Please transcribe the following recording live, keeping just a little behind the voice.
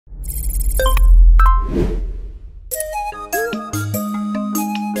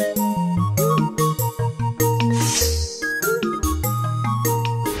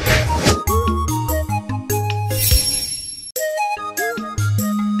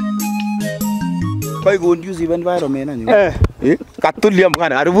Koi conducive environment anyun. Katuliam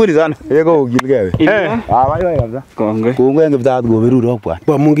kana aribuni sana. Yeko ukilgewe. Bai kabisa. Kongoi Kiptaat koberurok bwana.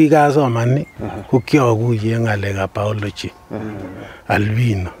 Amun kikasoman ko kiakuye ng'alekab biology.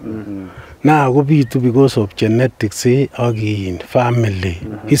 Albino. Na kobitu because of genetics ak family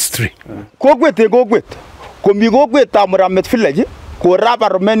history. Kokwet. Komi kokwetab Muramet village korap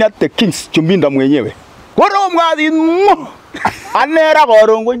Armenia the Kings Chumbindo mwenyewe. Korom kasit mo. Anera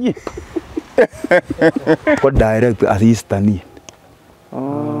koron konyi. Ko direct assistant ni.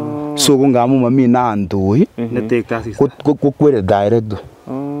 So ko ngamu mami nandoi netekta assistant. Ko kwere direct.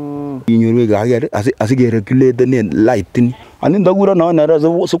 Inyorwe kager asigeregulate nen light ni. Ani ndakura no nera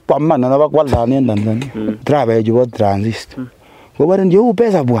so kwamana na bakwalda ndan. Driver jibo transist. Ko baren yo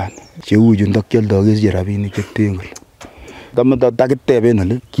pesa bwana. Cheu ju ndakyaldo kesje rabinik chetengol. Tamata takiteben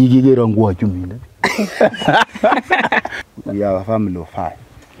ole kikigero ngwa Chumbindo. We have a family of 5.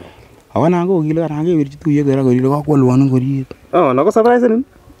 Awana go gila range wirchi tuye gara gorilo ka kwalwan ngoriet. Oh, nako surprise ni.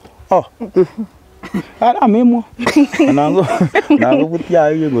 Oh. Ara memo. Nango putia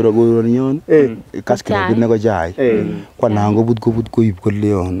ye goro nyon. Kaskira kine ko jai. Kwa nango put ko ip ko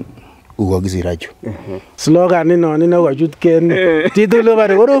leon. Ugo gisiracho. Slogan ni no kachut ken. Titulo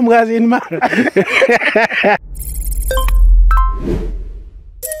bare korom kasin ma.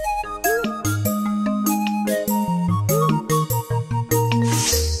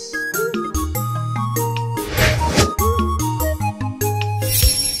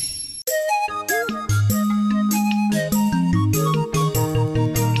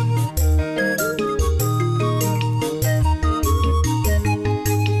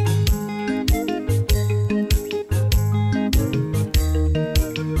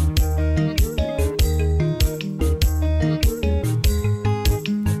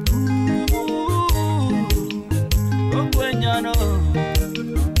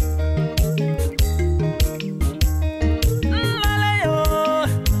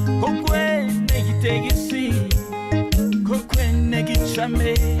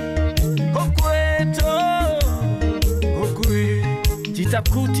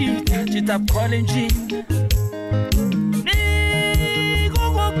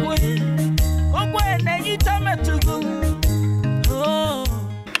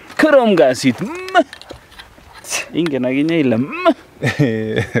 Korom kasit. Ingen akinye ile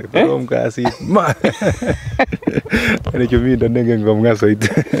korom kasit. Ani Chumbindo nengen komwa soiti.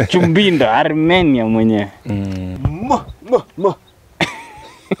 Chumbindo Armenia mwenyewe.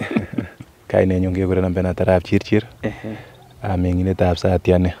 Kainenyu kekurenan Benatarab Chirchir. Meng'inetab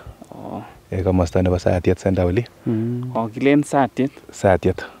Satiane. Komosta nebo Satiet Center oli. Kilen Satiet.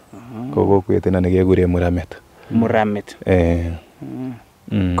 Satiet. Ko kokwet inoni kekure Muramet. Muramet.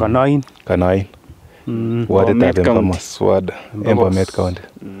 Kanoin. Waditab Infamous Ward. Bomet County.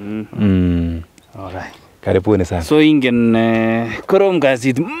 Alright. Karibuni sana. So ingen korom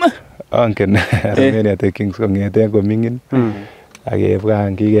kasit. Angen Armenia the Kings kong'eten koming'in.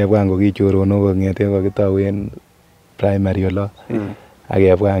 Kikebwan ko kichoronok kong'eten kokitou en primary olo.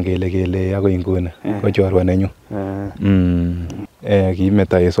 Akebwan kele akoi nguni ko chorwa nenyu.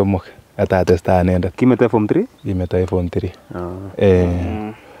 Kimeto en somok atatestai anendet. Kimeto form 3? Kimeto en form 3.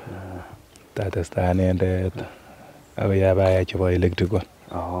 Tatestai anendet akoi abaya chebo electrical.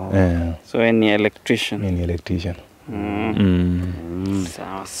 So any electrician.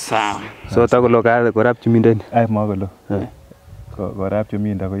 Sawa. So takolo korap Chumbindo ni. Ai makolo. Korap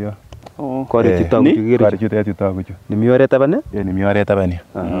Chumbindo ko yo. Kore chutok chu. Ni mi oret taban? Ni mi oret taban.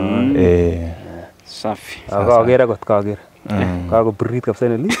 Safi. Kager akot kager. Kakobirit kabisa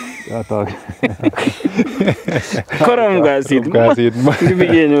ni. Yotok. Korom kasit.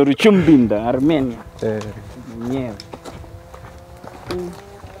 Kibikenyoru Chumbindo Armenia. Mwenyewe.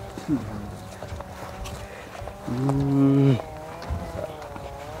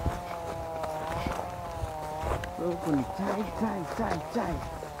 Chai.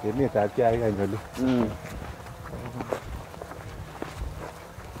 Emetab chai kanyolu.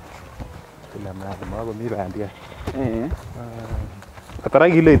 Kila mahali makomi bandia. Katara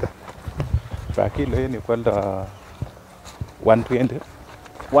kilo ito? Ba kilo ni kwalda 120.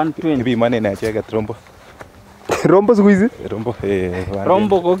 120. Kipimane na cheket rombo. Rombo siku hizi?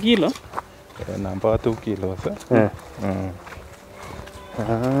 Rombo ko kilo? Namba 2 kilos.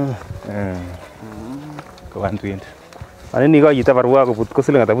 Ko 120. Anini ko chito barua kobut ko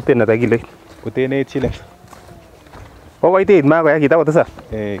siling ata buten ata kiloit? Buten 8 shillings. Kokoitet ma koya kitakotesa?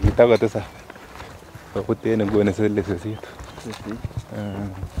 Kitakotesa. Buten nguni siling 8.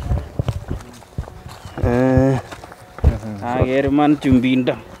 Agerman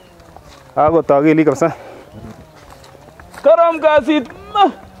Chumbindo. Ako tageli kabisa. Korom kasit.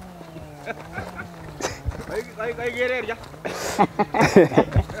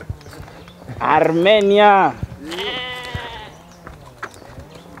 Armenia.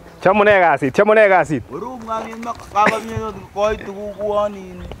 Chamune kasit. Korom ngamin makakabamye koi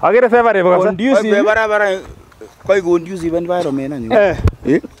tukukuanin. Agere favorable kabisa. Conducive. Bara koi conducive environment anyu.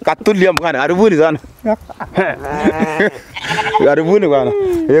 Katuliam kana aribuni sana. Aribuni bwana.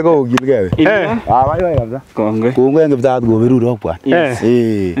 Yego ugilge wewe. Bai kabisa. Kongwe ngibtat goberurok bwana.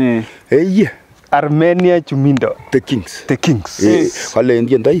 Armania Chumbindo. The Kings. Kale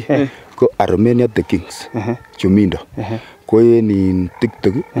indien dai. Ko Armenia The Kings. Chumbindo. Ko in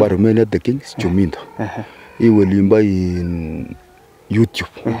TikTok ko Armenia The Kings Chumbindo. Iwelimba in YouTube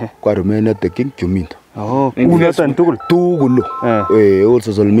ko Armenia The King Chumbindo. Oh, unoton tugul. Tugul. All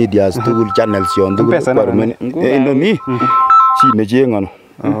social medias tugul channels yon tugul ko Armenia. Ni. Chi ne chengono.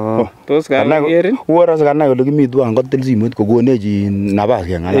 Tos kagerin? Wora sakana kole kimi tuan kotil simoit kokonechi nabas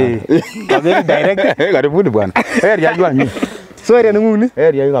keng'alal. Kaberi direct. Karibuni bwana. Area jwanyu. So area ninguni?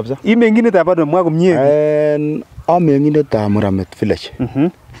 Area kabisa. Imengindetab ano mwa komie? Amengindetab Muramet Village.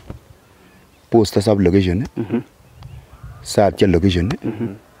 Posta sub location. Satya location.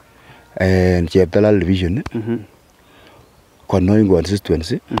 Cheptalal division. Konoin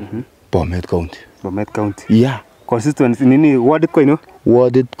constituency. Bomet County. Yeah. Constituency nini ward ko ino?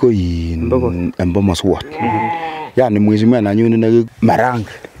 Ward ko in Embomos ward. Yani mheshimiwa na nyuni na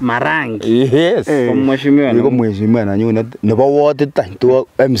Marangi. Yes. Mheshimiwa. Yuko mheshimiwa na nyuni nebo ward ta to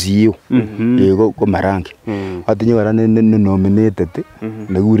MCU. Yuko ko Marangi. Atinye kora ne nominated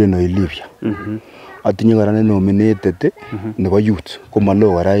nekure no Olivia. Atinye kora ne nominated nebo youth ko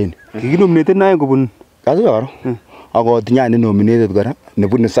malo kora ini. Kikinominated nae kobun. Kasi kora. Ako atinye ne nominated kora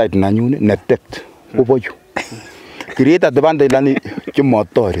nebune site na nyuni ne tect. Koboyu. Kireta debande lani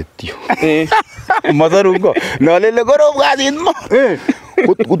chimotoreti. Mazarungo. Nolele korom kasit mo.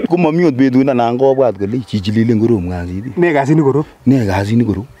 Kut komamiot betut anan kobwat kole chichilile korom kasit. Ne kasit ni korom? Ne kasit ni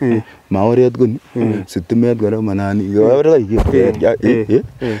korom. Ma oret koni. Sitimet kora manani.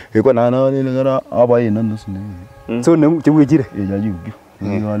 Ko nanane kora abaen anus ne. So ne chewechire. Jaji.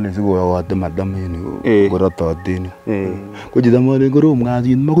 Ngale sikoyote madam en korototen. Ko chito mole korom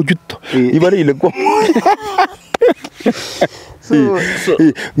kasit mo ko chutto. Ibare ile ko.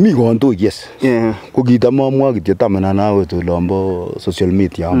 Mi konto yes. Ko kitamamwa kityo tamana nawe to lombo social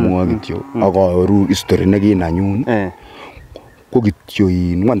media amwa kityo akaru history nekinanyun. Ko kityo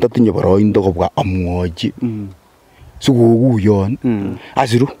ngwan tatinye boroindo kobwa amwochi. Sikokuyon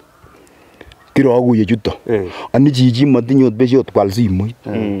asiru. Kirakuye chuto. Ani chichi matinye ot beshot kwal simoit.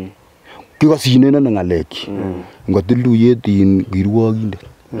 Kikasinen nang ngalek. Ngotil tuyet in kirwokindet.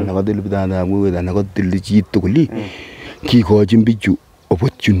 Nakatil bitandab kokwet anan kotil chi tugul. Kikochin bichu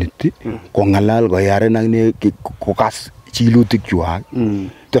opportunity kongalal koyaren ak ne kokas chilutik chwak.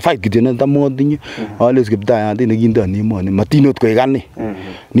 The fight kityo netamotinye. Ales kiptayat nekindoni emoni matinot koek ane.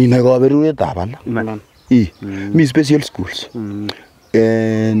 Ninoe kaberuretab alak. Mi special schools.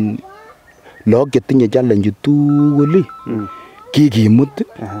 And log chetinye challenge tugul kikimut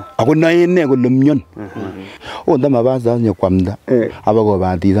ako nae ne kole myon. Ondama basa nyokwamda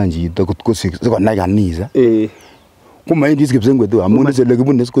abakobatisan chito kotko sikonai kanisa. Kumaindi skipsengwe tu amun sele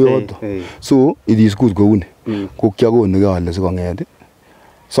kibune siku yoto. So it is good koune. Ko kyakonu kale sikonget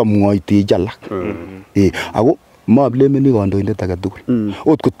samwoiti alak. Ako ma blame ni kandoindet age tugul.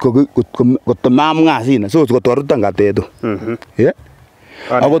 Ot kot mamwa sina so kotorutan kateto.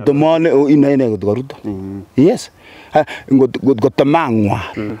 Ako tomale inaine kotoruto. Yes. Ngot tamangwa.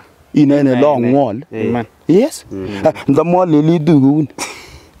 Inaine longwol. Yes. Ndamole lidu kun.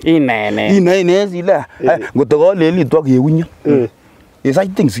 Inaine sila. Ngot koleli to akeunya. Yes, I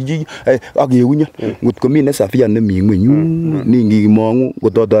think akeunya. Ngot komine safia nemi ngwenyu ningimongu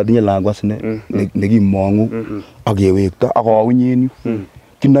kotototinye lakwas nekimongu akewekto akawunyen yu.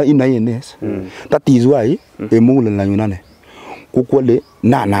 Kina inaines. That is why emugul nanyunane. Kukwale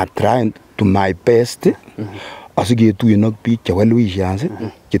na trying to my best. Asiketuyen ak biik chewelwishans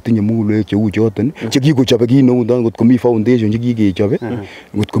chetinye mugulwek cheu choton chekikochobe kit neu ndon ngot komi foundation chekikechobe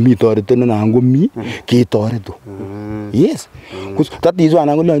ngot komi toretet nenan komi ketoretu. Yes. That is why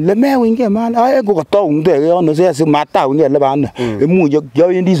nangole lemewinge man ay kokotaunde yono sesi mataunge lebana imuch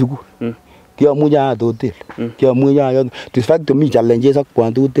kyawendi sukul. Kiamuche ayat hotel. Kiamuche ayat the fact to me challenges ak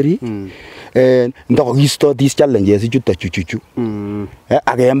 1 2 3 ndakakisto these challenges chuto chuchu.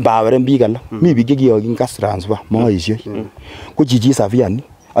 Akempoweren biik alak. Mi biik chekiyokin cash transfer maishoi. Ko chichi safiani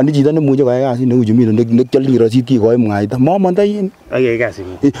ani chito nemuche koyai kasit neu chumito nekyolchin rasit kikoi mwaita mamandoi en akiyai kasit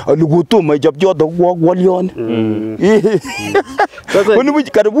alukutomo ichop choto kwolyon.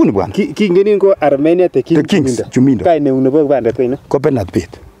 Konibuch karibuni bwana. Kingenin ko Armenia The Kings Chumbindo. Kaineu nebo bandet ko ino? Ko Bernard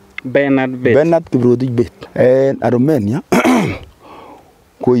Bet. Bernard Kiprotich Bet. Armenia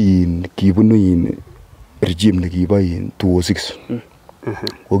ko kibunu regime nekibo 206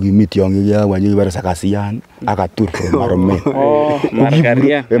 ko kimi tiong'ik yawanyi kibare sakasian akatur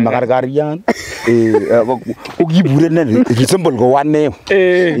Armenia makarkarian ko kibure ne resemble ko one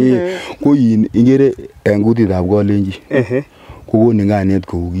ko ingere en kutitab Kalenjin ko koni ngainet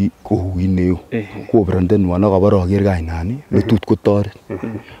kou neu ko branden wana kabaro ager kainani betut kotoret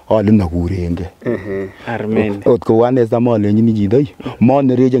ale nakurenge Armenia ot ko wane samalenjini chito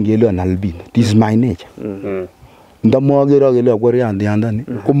monereje ngele albino this is my nature ndamogero gele akwariandani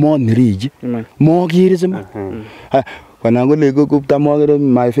ko monereje mogere sema kana ngole ko tamogero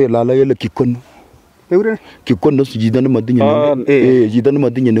my fail ala gele kikono kikono chito ne matinye chito ne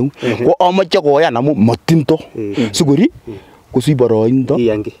matinye neu ko amache koyan amu matinto siguri kusi boroindo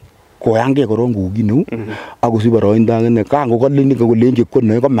koyange korong kugineu akusi boroindo ngene kango kolini kolenje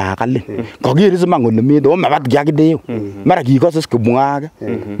kono ko makalen kakere semang ole medo mabat kyakideu mara kikoses kumwaage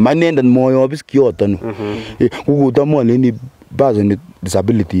manenden moyo bis kyoton kukutamoleni person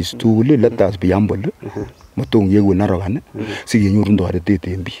disabilities tugul let us be humble motong yekun arogan sikenyorun toretet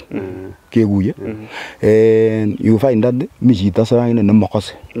en biik kekuye you find that mi chito saine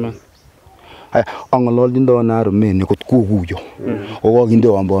nemakose angololjindo na Armenia kot kokuyo kokokinde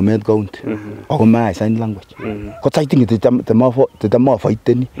Bomet county ako my sign language ko taiting tetama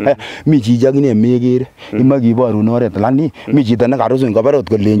faiteni mi chi jakine megere imakiborun oret lani mi chito ne karusun kabarot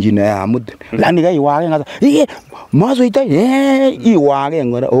kolenjin amut lani kaiwage ngasa masoita iwage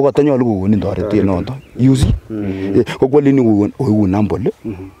ngora okotonyolu kokonin toretet noto you see ko kwalini kokon nambol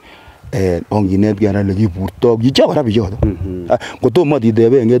onginet kera le kiburto kicho kora bichoto kotomo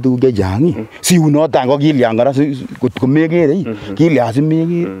ditebenge tuguk chechang siunotan ko kilyan kora ko megere kilyan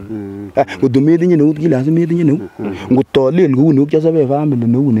simegere kotometinye neut kilyan simetinye neut ngotolel kou neuk chesobe family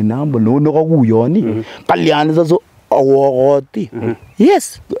neu ni nambo neu nekakuyoni kalyan saso awokoti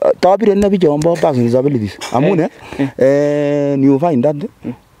yes tabire na bichombo person disabilities amun you find that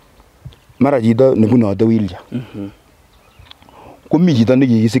mara chito nebunote wheelchair komi chito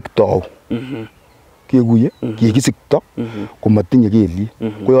nekikisikto kekuye kikisikto komatinye kelyek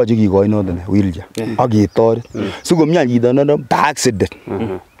koyoche kikoi noton wheelchair ak ketoret sikomian chito noton by accident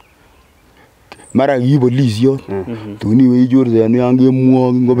mara ki polisiot tun iwe ichorsen yan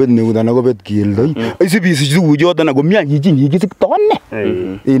kemwok ngobet neut anan kobet keldo isibisich tuguchoton akomian chichi kikisikto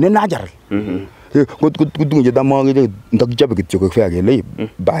ne ne natural kutungu chetamokere ndakichobe kityo kofea kele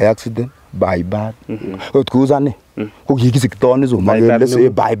by accident by birth ot kuzane ko kikisikto so makele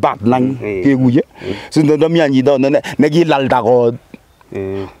by birth nang kekuye sindo mian chito ne kilalda kot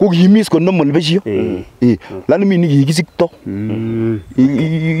ko kimis ko normal besio lani mini kikisikto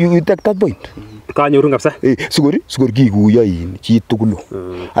you take that point kanyoru kabisa sikor kikuyo chi tugul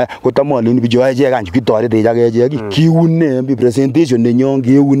ko tamoleni bijo achek kanju kitoretech akechek kiune presentation nenyon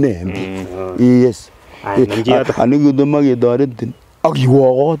keune yes ani kudoma ketoretin ak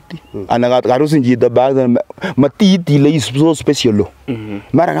iwokoti ana karusin chito bag matitile so special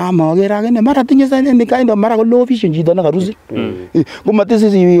mara kamaker akine mara tinye ni kind of mara ko low vision chito ne karusin ko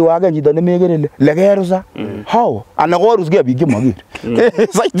matisi iwaken chito ne mekere le kerusa how ana korusge biik chemakere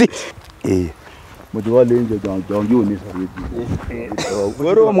saiti motiwalenje jong yuni sabiti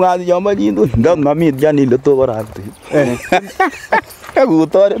korom ngadi jamba jindu ndan mamit jani le to korate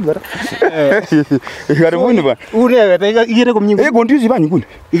kutore bara karibuni ba urebe igere komnye kondizi ba nyinguni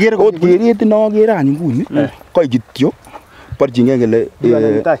igere ko keriet no gera nyinguni ko kityo parjinge gele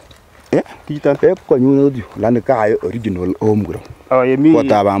kitan ko nyune dio lani ka original home ground yemi ko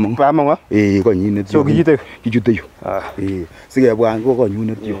tabamong bamong ko nyine so kijite yu sikebwan ko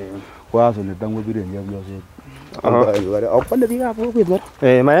nyune dio kwaso ne tango bire ndia byose opande biga ko kwetwa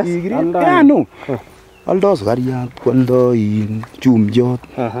mayas no aldo sukariat kwaldo chumjot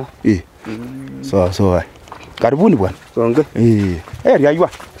so karibuni bwana songe yaywa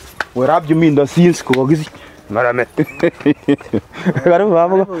werap Chumbindo since ko kokisi marame karibu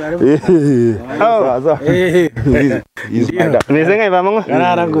baba so nisenge baba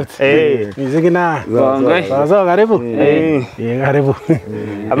kararan gut nisingina so karibu karibu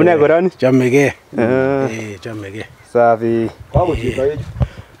amune korani chamege chamege safi baba chito yeju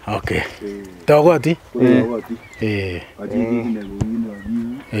okay togoti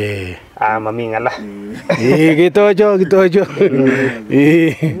mami ngala kitocho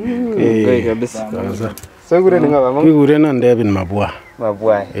kabisa songure ninga baba kigurenon David Mabwa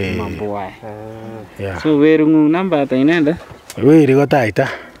so werungu namba ta inenda weri ko taita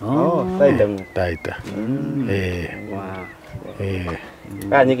taita taita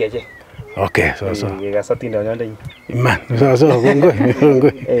kanyi keche Okay, so. Kekas atindoniondonyi. Iman, so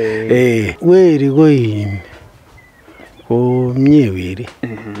kongoi. Weri ko mie weri.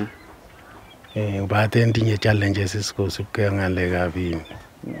 Kobaten tinye challenges kosubkei ak ng'alekab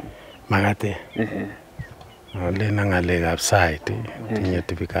makate. Olen ak ng'alekab site tinye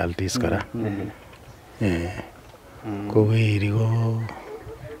difficulties kora. Ko weri ko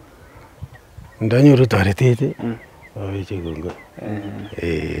ndanyoru toretet aweche kongoi.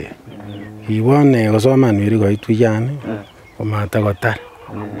 Kiwon kosoman weri koit wiyan komatakotar.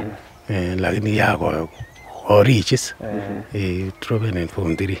 Lakini korichis dropen en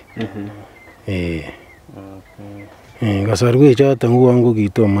form 3. Kasarwek choton uon ko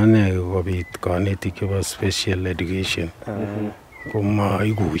kitomo ine kobit kanetik chebo special education.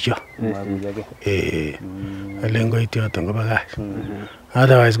 Komaikuyo. Alen koit yoton kobakach.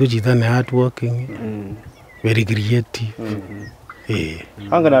 Otherwise ko chito ne hard working, very creative.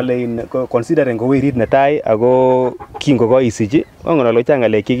 Angen ale considering ko werit netai ako kingo koisich, angen ale chang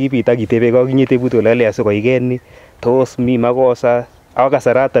ngalek chekibit ak kitebe kakinye tebut ole ale asikoiken tos mi makosa ako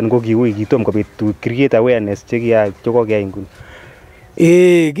kasaratan ko kiui kitom kobit to create awareness chekokeyai nguni.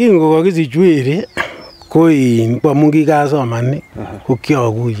 Kingo kakisich weri ko amun kikasoman ko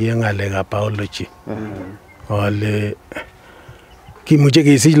kiakuye ngalekab biology. Ale kimuche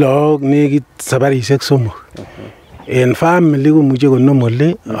kesich lagok nekit sabarishek 3. En family komuche ko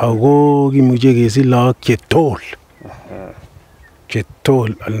normally ako kimuche kesich lagok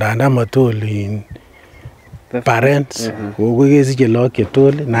chetol ndandan matol in parents ko kesiche lagok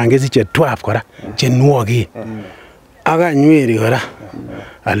chetol nan kesiche 12 kora chenwogen ak anyweri kora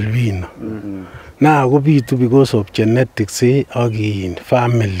albino. Na kobitu because of genetics ak in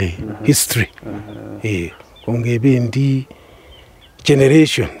family history. Kongebendi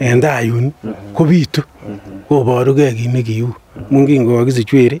generation en tayun kobitu koborugei kit nekiu. Mungkin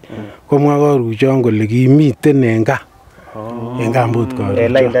kokakisich weri komwa karuchon kole kimiten en gaa. En kambut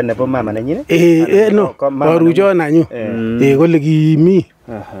karuchon. Lainda nebo mama nenyin? No, karuchon anyu. Kole kimi.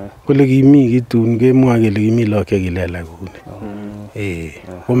 Kole kimi kitun kemwoe kele kimi lagok chekilelach kouni.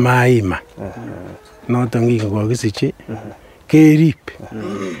 Komaima. Noton kikokakisich kerib.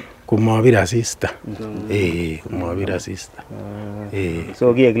 Komabir asista. Komabir asista.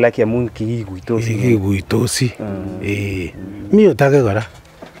 So kiek lucky amun kikuitosi. Kikuitosi. Mi otage kora.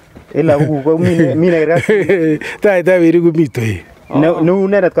 Ela huku ko mine rasi. Tai weri ko mito. No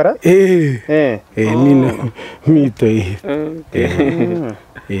neret kora? Mito.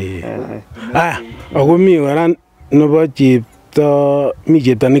 Ako mi kora nebo chepto mi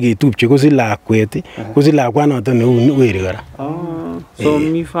chepto neketupche kosich lakwet, kosich lakwanoto neu weri kora. So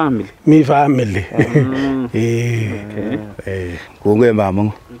mi family. Mi family. Kongoi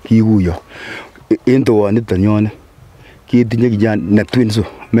mama kikuyo. En towaniton nyone kitinye kijana na twins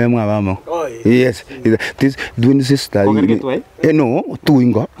memwa mama. Yes, this twin sister. No,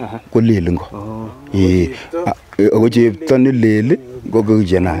 tuingo kolele ngo. Ako chepto ne lele ko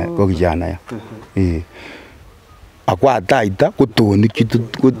kijana ya. Akwa taita kotonik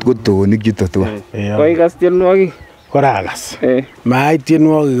chito tuwa. Koi kas tienwogik. Korakas. Mait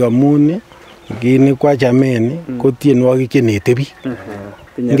tienwogik amun kini kwa chameni ko tienwogik chenete biik.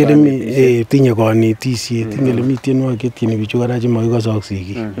 Ngele mi tinye kanetisiet, ngele mi tienwogik chetieni bichu kora chemakikosok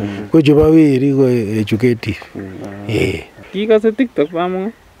sigik. Ko chebo weri ko educative. Kikose TikTok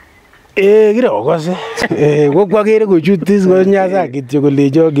mama? Kirokose. Ko kwakere kochutis ko nyasa kityo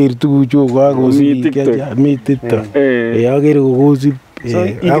kolecho ker tuguchu kokosik mi TikTok. Akere kokosip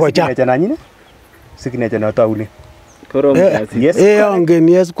akochap. Signature na taune. Korom kasit. Ongen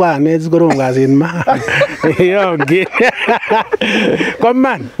yes kwanet korom kasit ma. Ongen.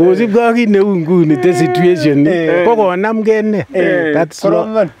 Koman, kosip ka kit neu nguni the situation ko konamgei ne. That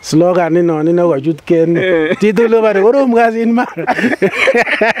slogan ino ne kochutkei ne. Titulu bare korom kasit ma.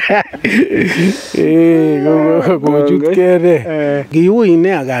 Kochutkei ne. Kiui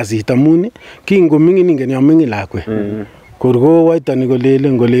ne kasit amun kingomingin ingen yo mingin lakwet. Korgo waitani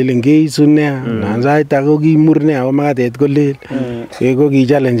kolelen keisu nea nan sait age kokimur nea ako makatet kolel ko ki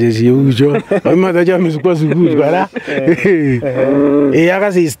challenges yeu cho matachame sikwo sukul kora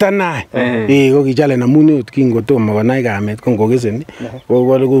akasista nai ko ki challenge amun ot kingotomo konai kamet ko ngokesen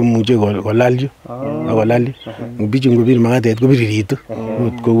komuche kolalyo akolalyo bichu ngobir makatet kobiriritu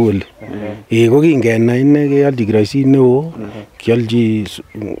ot kokole ko kingenai ine kealchi kiroisit neo kialchi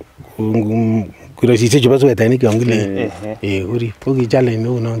kirosisiek chebo swetainik yon kilele korib ko ki challenge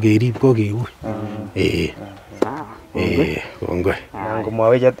neu non kerib ko kiui kongoi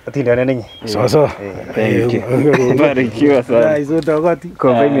ngomwawech atindonet nenyi soso Barikiwa sana. Isoto koti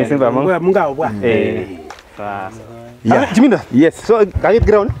kongoi mising mama Mungu abwa Sasa Yeah. Chumbindo. Yes. So kakit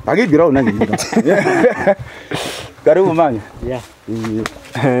ground. Kakit ground na ngindo. Karibu mami. Yeah.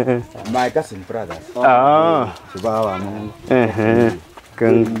 My cousin brother. Sibawa mo.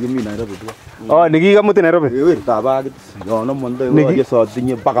 Kan Gimi Nairobi tu. oh nikikamuti Nairobi. Ewe tabagit. Yo no mondo yo so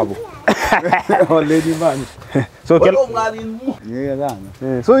tinye bakabo. Lady man. So kel Yeah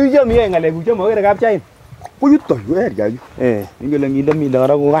sana. so yu jam ye ngale ku jam ogere kap chain. Kuyuto wer gayu. Ingele nginda mi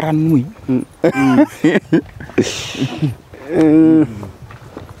dara ko garan mui.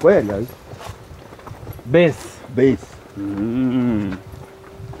 Wer gayu. Base.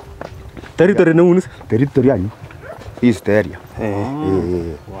 Territory na unis. Territory ani. East area.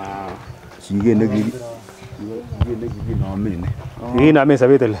 Wow. Sige nagi no mine. Hii na mesa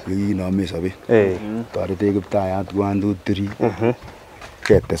betele. Yi no me sabe. Tarete kiptayat 1 2 3.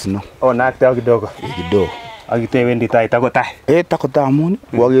 Ketes no. Oh nakte kidogo. Kidogo. Akitewendi tai takotai. Takota amun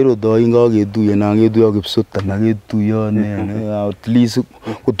wagero do inga getuye na getuye kipsota na getuye ne at least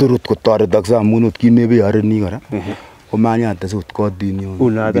kuturut kotoretak samunot kinebe areni kora. Komanya tesut kodini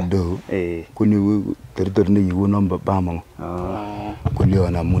kidogo. Kuni territory ne yikono bamang.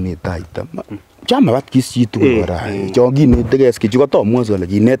 Kuliona amuni taita. Chama bat kisitu kora. Choginete keski chikotomwo sole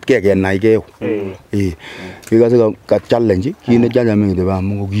kinetke kenai keu. Kikase ka challenge kine challenge de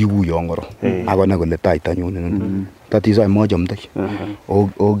bamang kikuyo ngoro. Akona kole taita nyune. Tatiso mojomtai.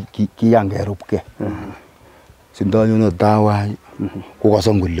 O kiyangerupke. Sindonyo no dawa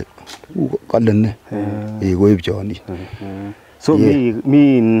kokasongule. Kalene. Koib choni. So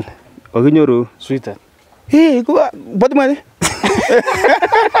mi okinyoru Sweetheart. Bot mwe.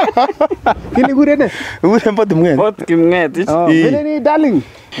 kini kurene. Ure bot mwe. Bot kimngetich. Ni darling.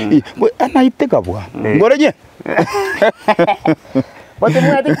 Ana iteka bwa. Ngoreje. Bot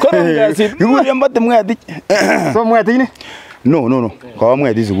mwe Korom kasit. Ure bot mwe. So mwe tini. No. Ka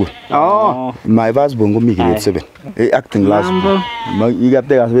mwe di sukul. My first bongo mi grade 7. Acting last. Ma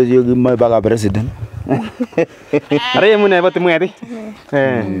igate ga space yo my baga president. Are mune bot mwe ti.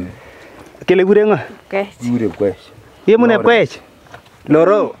 Kele kurengo. Ure kwesh. Mune kwech.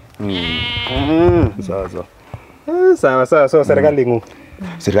 Loro. Sawa. So serikali ngu.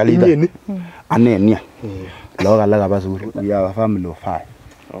 Serikali ita. Ane nia. Loga laga basuri. We are a family of 5.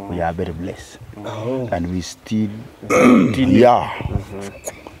 We are very blessed. And we still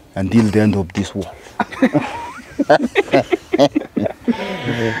until the end of this world.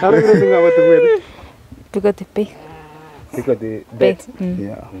 Because the pig. Because the bed.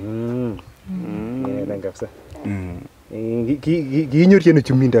 Yeah. Nangapsa. Kinyorchino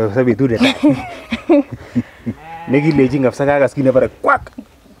Chumbindo kabisa betut netai. Nekilechi kabisa kakas kit nebare kwak.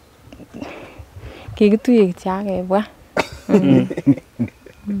 Kikituye kityo akebwa.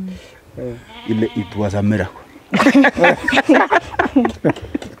 It was a miracle.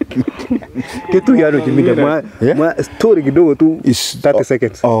 Ketuye ano Chumbindo mwa story kidogo tu 30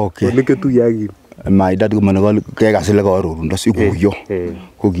 seconds. Okay. Ole ketuye aki. My dad ko managol kaya sila ko arurundo sikuyo.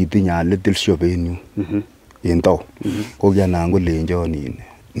 Ko gitinya little shop en yu. Ento. Ko kya nango lenjo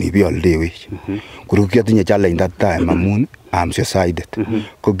ni bialdewech. Kuru kyatinye challenge that time amun I'm suicided.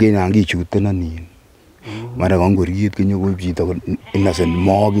 Ko genangi chutena ni. Mara kangoriet kinyo ko chito innocent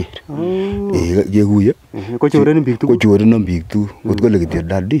moger. Yekuye. Ko choren biik tu. Ko choren biik tu. Kot kole kityo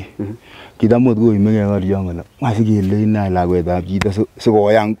daddy. Kitamot ko imege ngorion ngala. Masikele ina lagwetab chito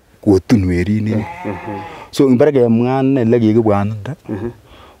sikoyang kotun werini. So imbare kemwan ele kikibwananda.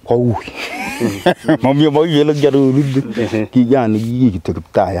 Ko ui. Mami magele jarurud. Kigani kikite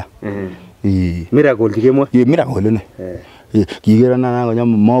kiptaya. Miracle kikemwa. Miracle ne. Kikera na ko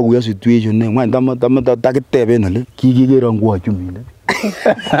nyam maguya situation ne. Ngwan tama takiteben ole. Kikikera ngwa Chumbindo.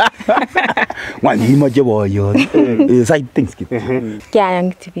 Ngwan kimache boyot. Side things kit.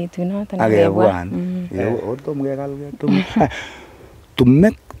 Kyayang kityo betunoto akebwa. Otom kekal to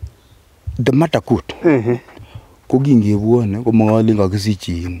make the matter good. Ko kingebwone ko mangalen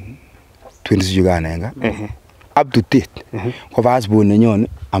kakisich 26 kanenga. Up to date. Ko passport nenyon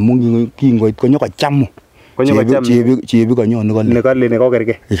amun kingoit konyo kochamu. Chebi konyon kole. Ne kale ne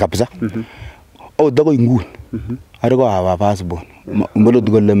kokerge. Kabisa. Dako inguni. Are ko ava passport. Mbolo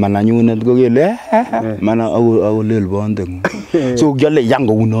kole mananyunet ko kele mana awolel bonde. So kyale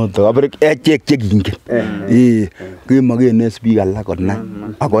yango unoto. Abere echek chekingen. Kemagene speak alak konna.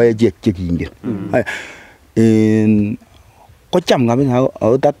 Ako echek chekingen. Kocham kabisa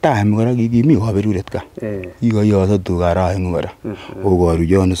that time kora kikimi kaberuret ka. Kikoyoso tuga raengu kora. Okoru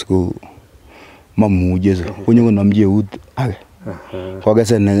Jones ko mamuje so. Konyo konamji eut age.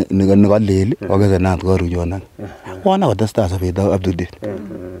 Kokese nikalel, kokese nat koru Jones. Kwana kotestai sobet up to date.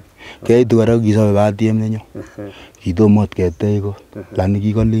 Keitu kora kisobe batiem nenyo. Kitomot ketech ko. Lani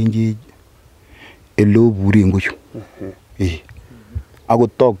kikolenji ele oburen kochu. Ako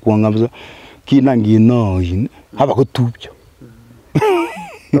tokwon kabisa kinang kinoin aba kotupcho.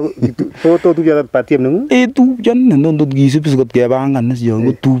 To tupcho patiem nengung? Tupcho ne tot kisib sikot kebangan is yon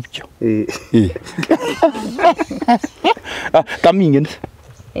kotupcho. Tam ingen.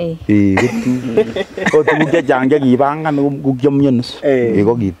 Ko tuguk chechang chekibangan ko kiamyonis.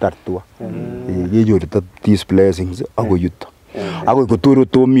 Ko kitar tuwa. Kenyoru displacings ako yuto. Ako koturu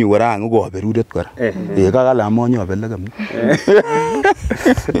tomi kora ang koberuret kora. Kakala amonyo belekam.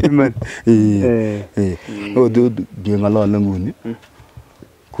 Iman. O ng'alale nguni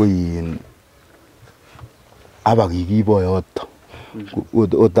ko in aba kikiboyoto.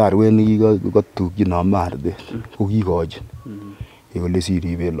 Otarwe ni kotukyi namarde ko kikochin. Kole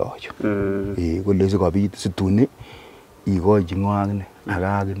siribe locho. Kole sikobit situne ikochi ng'o akine ak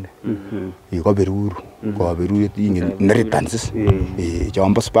akine. Koberuru. Koberuret ingen inheritances.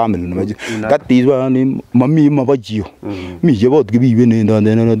 Chombo family nemache. That is why mami mabo chio. Mi chebo kibiben en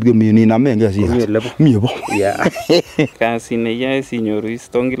dondenot kemi ni namenge sikas. Mi bo. Kasi neyoe sinyoru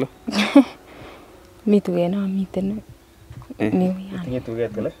istongilo. Mi tuget nomiten. Mi uyan. Tinye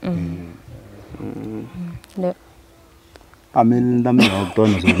tuget kole? Amel ndame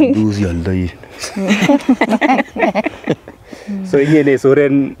oktono so dusi aldoi. So yene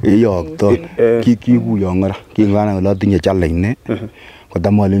soren Yokto kikuyo ngora kingana ngala tinye challenge ne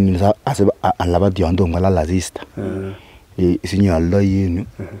kotamolin asib alabat yon tom ngala asista. Isinye aldoi en yu.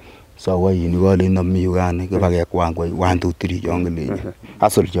 Sawa yini kole nami Uganda kebakekwang 1 2 3 jongele.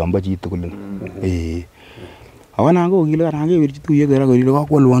 Asol chombo chi tugul. Awana ko kile kana kewirchi tuye kora korire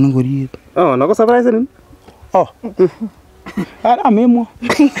kakwalwan ngoriet. Nako surprise nin? Amemo.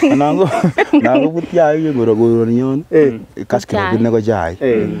 Nango butya ye gorogoro nyon. Kaskira kine ko jai.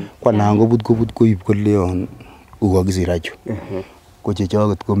 Kwa nango but koib koleon ugo kisirachu. Ko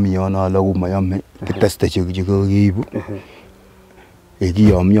chechoget komi yon ala kumayame kiteste chiko kiibu.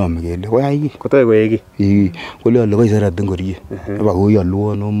 Kiyomyom kele koyai ki. Kotoe koeki. Kole ale koiserat ngoriet. Aba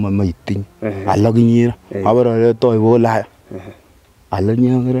koyalwon maitiny. Alak kinyira. Abara toy bola. Ala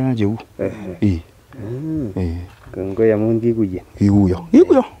nyangara cheu. Kongoi amun kikuye.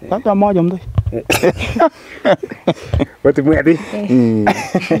 Kikuyo. Kaka majamdoi. Wati mwati.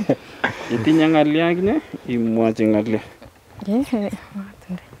 Itinye ng'alyo akine imwochi ng'alyo.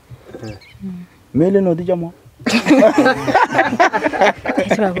 Melen oti chamo.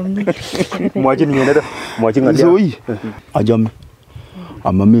 Mwachin inyendet. Mwachin ng'alyo. Soi. Achame.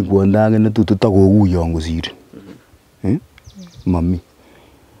 Amami kwonda ake netutu takokuyon kosir. Mami.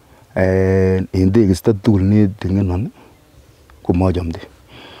 En tekisto tugul netingenon komachamde.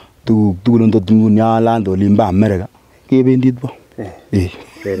 Tuguk tugul ndot nyaland olimbo America kebendi bo.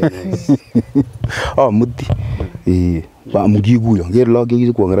 Amuti. Mukikuyo ker lok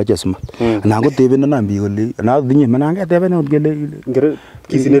chekikwongera chesmat. Anan kotebenon biik kole anan tinye manange tebene ot kele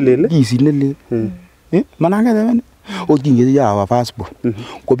Kisit nelel. Kisit nelel. Manange tebene. Ot kingesi yawa passport.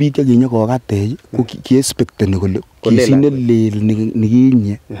 Ko biik chekinye kokatech ko kiexpecteni kole kisit nelel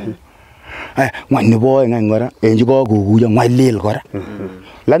nikinye. Ng'wany nebo oeng any kora en chekakokuyo ng'wany lel kora.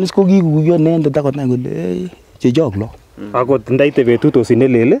 Lanis ko kikuyo nendet akonai kole chechok lo. Akot ndaite betut osit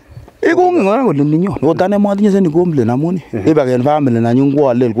nelel. Kongen kora kole ninyon. Ot ane matinye seni complain amun ibaken family nanyun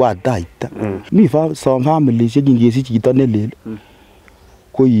kwalel kwataita. Mi some families chekingesi chito nelel.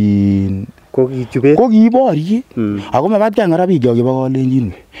 Ko kichubet. Ko kiborye. Ako mabatkan kora biik chok chebo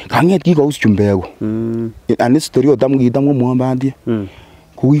kalenjin. Kang'et kikous chumbeko. An history kotam komwon bandie.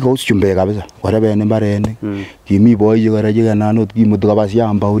 Ko kikous chumbek kabisa koreben mbarenik. Kimi boisie kora chekenan ot kimuti koba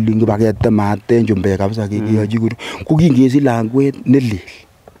shamba olin kibaketematen chumbek kabisa kekiyochi kuru. Ko kingesich lakwet nelel.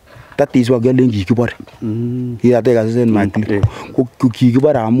 That is why kialen kikibore. Kiyate kasisen Michael. Ko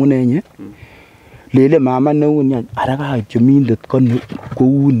kikibore amun enye. Lele mama neuni araka chumindet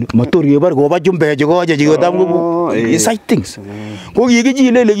kouni motor kebore koba chumbek chekoche chikotam ko sightings. Ko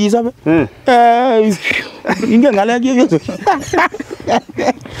kikichile le kisabe. Ingen ngalek chepyoso.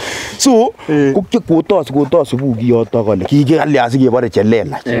 So kotos bukiyoto kole kikikalya sikebore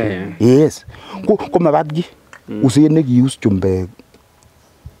chelelach. Yes. Ko mabatki. Usen nekius chumbek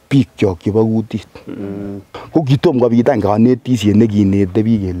biik chok chebo kutit. Ko kitom kobit any kanetisiet nekinete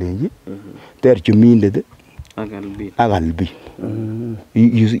biik kelenji ter chumindet ak albin.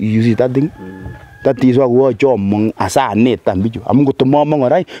 You see that thing? That is why we chomong asanet ambichu. Amun kotomomong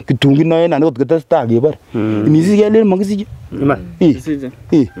kora kitunginoen anan kotestai kebore. Nisi kelen makisiche.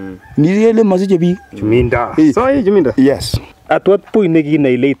 Nisi kelen masiche biik. Chuminda. Soi chuminda. Yes. Atwat pui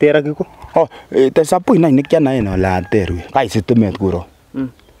nekinai ile iter akiko. Tesa pui nai nekianaen ale ater we. Kai sitimet kuro.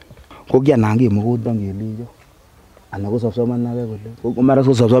 Ko kianan kemokoton kelecho. ana ko sapsapan age kole ko mara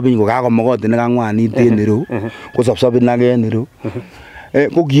so sapsapin ko kakomokot ne kangwanit en ireu ko sapsapin age en ireu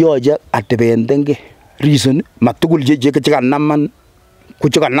ko kiyoche atebendenge reason matugul che kanaman ko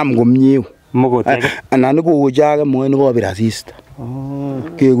che kanam komie anan ko ojage mo ne ko bir asista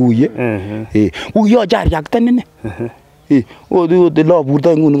kekuye ko kiyoche ariakten ine o de lo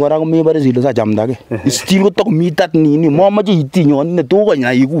burto ngun kora ko mebare silo sa chamdage still ko tokomi tat nini momoche itinyon ne to ko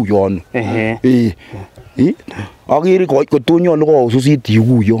nya ikuyon agere ko tonyolu ko ususit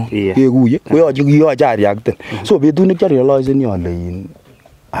ikuyon kekuye ko yoche ariakten so betut ne kyarialaisen ale in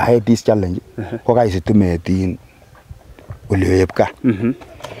I had this challenge ko kai sitimet in oleyep ka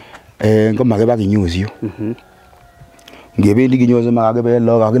ko makeba kinyosio ngebendi kinyosio makakebe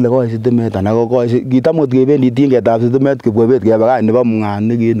lo kakile ko sitimet ana ko kitamot kebendi tingetab sitimet kibwebet kebakach nebo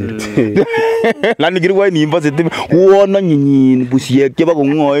munganik en lani kirwai nimbo sitimet wono nyinyin busiek chebo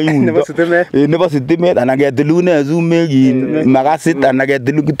kongoe nebo sitimet ana ketilune sumek in makasit ana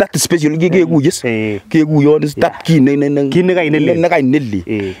ketilu tat special kekuyes kekuyon tat kine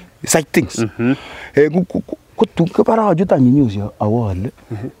kaineli such things ko tuke para ajuta nyinyosio awole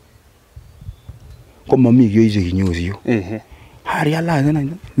ko mami kiyoise kinyosio hari ala na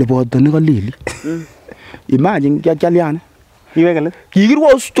leboto ne kalili imagine kyaliane iwekele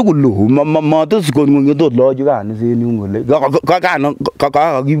kikirwos tugul matos ko ngetot loju kan sen yung kole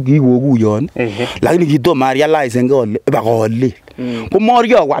ka kikokuyon lakini kitom realize ngole bakole ko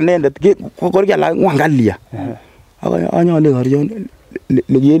morio kwanendet ko kyala wangalia anyole karjon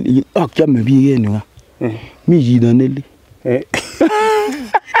le akyame biik en yu mi chito neli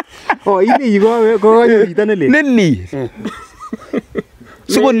ini ko chito neli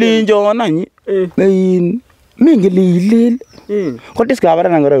sikolinjon any lein mingililil ko discover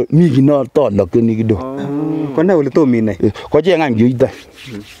na ngora mi kino tolokeni kidogo ko ne ole tomine ko chengan kioita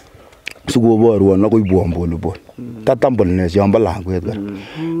sikoborwon akoi bwombolubol tatambulnes yombo lakwet kora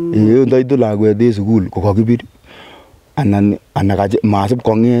ndaitu lakwet en sukul ko kakibir anan masip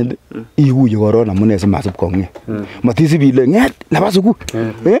konget ikuye koron amune si masip konget matisip ile nget naba sukul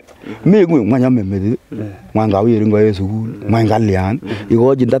mekwe mwanyame metit mwangawirin ko en sukul mwangalyan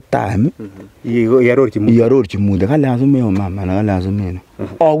ikochin that time iarorchi mutyo kalyan sumeyo mama na kalyan sumeyo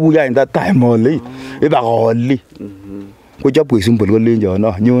akuya in that time ole ibakoli kochopwech simbol kolenjon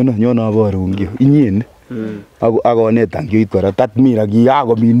nyono aborun kio inyene akonetan kioit kora tat mira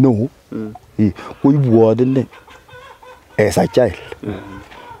kikakomi neo koibwot ine as a child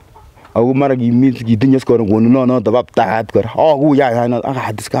ako mara kitinye skoro konunonoto baptaat kora akuya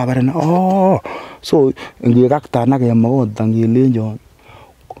akadiscover na so ngekaktan akemokot angelenjon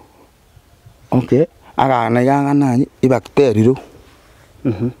okay akanai kanganany ibakter ireu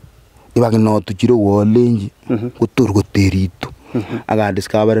ibakinotuch ireu alenji kotor koteritu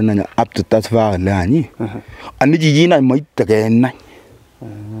akadiscover nanya up to that far lanyi ani chikinany moite kenai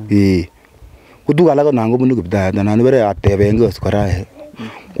kutuk alak nan kobunu kiptayat anan ibere atebengos kora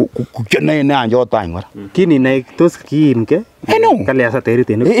kukyanae ne anjotany kora kininai tos kiimke kalya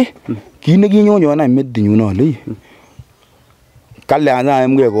sateriten kit nekinyonyon any metinyun ale kalya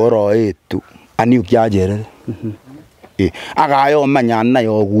naemke koroetu ani kyacherere akayom anai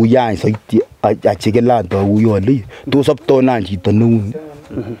akuyany soiti achekelat akuyo ale tos optonan chito neuni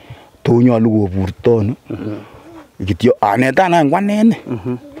tonyolu koburtono kityo anetan any kwanene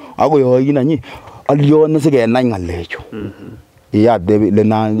akoi oinanyi alyon sikenai ngalechu iyatebe le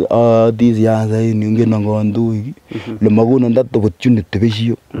na siasa ini ngeno kondoik le makonon that opportunity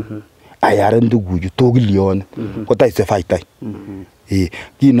besio ayaren tuguchu tokilyon kotai se fight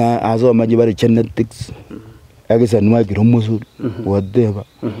kina asoma jibare genetics akisanwa kiromosul whatever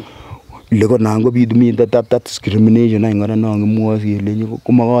le ko nango bidu mi that discrimination ay ngora nang muas kelenji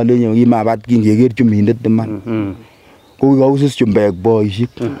komakolenji kimabat kingeker chumindet man ko gausis chumbek boishik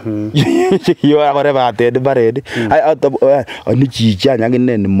yo akore batet bared ani chicha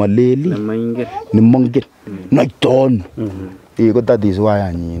nyakine ni maleli ni mongen noiton ko that is why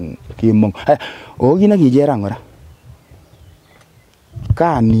anyin kimong kina kijeran kora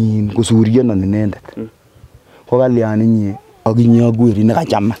kanin kusurien nan inendet ko kalyan inye akinye akweri ne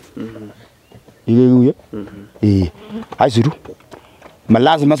kachama ikekuye aisiru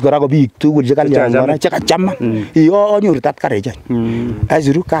malazima skora ko biik tugul chekalyan kora chekachama anyoru tat karecha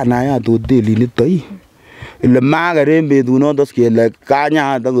aisiru kanayat hotelit nito ile makeren betunoto skele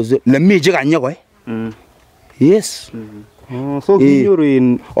kanyat akose le mi chekanye koe yes so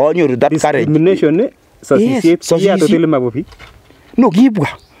kinyoru anyoru tat courage discrimination sasisiet yat hotelit mabobi no kibwa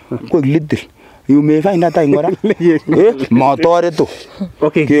ko little you may find that time ngora motoreto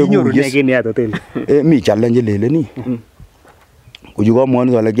okay kinyoru ne kin yat hotel mi challenge lele ni Ujuko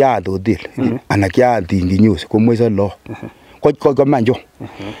mwani wale kia hotel. Ana kia tingi news ko mwesa lo. Ko manjo.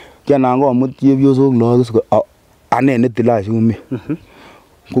 Kia nango mut yebyo so lo ane ne tila shumi.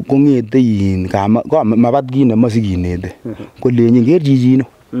 Ko ngete yin kama ko mabat kine masikinete. Ko lenyin ker jijino.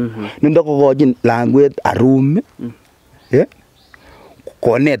 Nindo ko gojin language arum.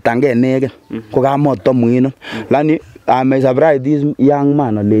 Ko netange nege. Ko kamoto mwino. Lani I'm surprised this young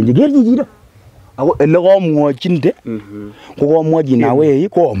man lenyin ker jijino. Ako ele komwochinde ko komwochi nawe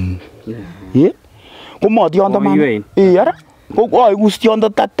kom ko motiondo man ara ko ai gustiondo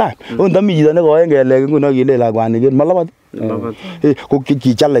tata onda mi jida ne ko engele nguno kile lakwani ken malabat ko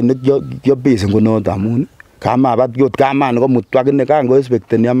ki challenge yo base nguno tamun kama bat yot kama ko mutwa kine kan go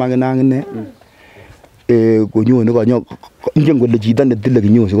expect ni amagina ngine ko nyone ko nyo ingen ko le jida ne dile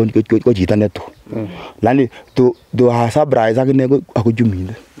kinyo ko jida ne to lani to ha surprise akine ko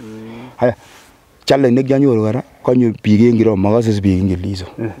akujuminde haya challenge ne kyanyoru kora konyo biik engiro makase biik ingeliso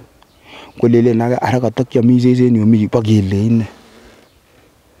kolele naga ara katakya mi sesen yu mi pakile ine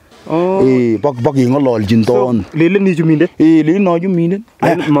pakingololjin ton lele ni juminde lele no juminde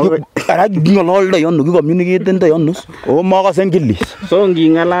ara ngololdo yono ki communicate ndo yono makase ngelis so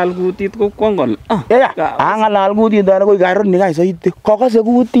ngingalal kutit ko kwangol ngalal kutit ara ko karon ni kai soite kokase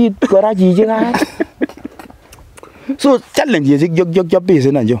kutit kora jiji ka so challenge yesik jog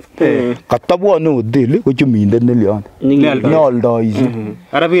base na jo katabwone hotel ko chumindet ne leon nyoldoisi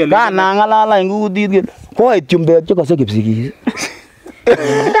arabi kana ngalala ngutit ke koit chumbek che kase kipsigis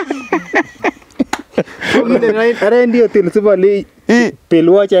ara ndio hotel sibali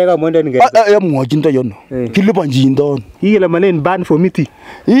pelwa cha ka monden ge mwochin to yono kilipanjin ton ile manen ban for meeting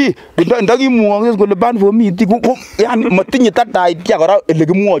ndakimwokes kole ban for meeting yani matinye tatai tia kora ele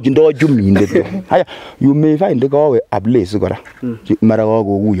kimwochin to chumindet haya you may find kawe a place kora mara ko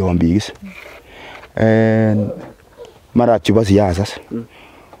kuyon biik mara chubo siasa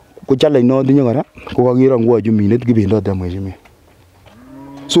ko challenge no tinye kora ko kakiro ngwo chumindet kibendote mheshimiwa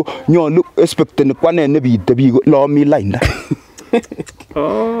so nyolu expecten kwane ne bite biik lo mi line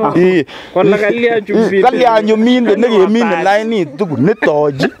Kola kalya Chumbindo. Kalya Chumbindo nekemine line tugul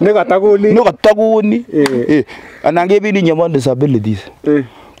netochi nekatagoni anan kebiri nyebo disabilities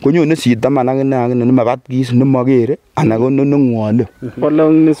konyone sita man akine nemabat kis nemakere anan ko nengwole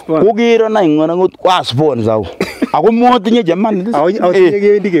ko kero na ngona ngot kwa sponsor ako motinye jamani atinye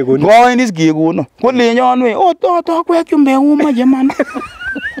kebendi kekono koinis kekono ko lenyon we to kwek chumbeng'ung ma jamani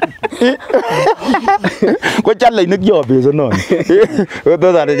ko challenge ne kyobeso non to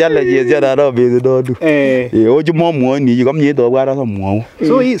tare challenge yes ya ro beso dodu o jumo mwoni komye to bwara so mwo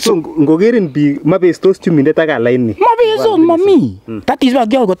so ngogerin bi mabestos chumindet ak alaini mabeso mami that is why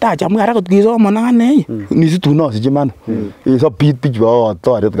kyo ko ta cham kara ko kiso monane ni situno si jamani so pit pich ba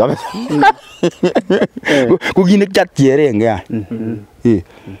toret kabisa ko kine chat chere nge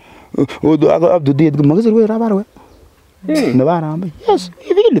o do up to date magisir we rabarwe ne barambe yes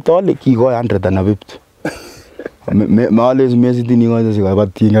ibili tole ki go 150 males mesiti ni ngoja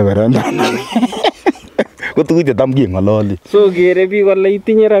sikabatinga karanda ko tukuje tam ki ngalali so gere bi kole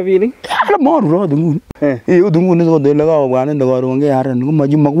itinye rabinik ala moru ro dungun dungun so de laga bwane ndo garo nge haran ko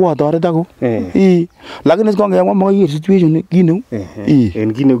maji magwa toret ako lakini sko nge mo yir situation kinu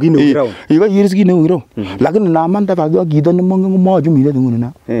en kinu raw ko yir kinu raw lakini na manda ba go gido ne mo ju mi de dungun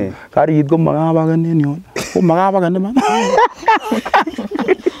na kari ko magaba gan ne yon ko magaba gan man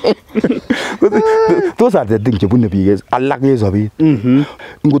those are the things chebune biik alak esobet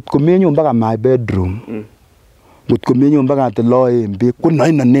ngot komenyo mpaka my bedroom ngot komenyo mpaka teloe mbek ko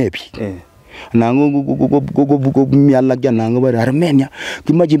naino ne biik nango ko mi alak ya nango bare Armenia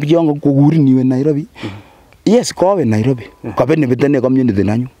kimache bijongo kokurin iwe Nairobi yes kowe Nairobi kabene bitene community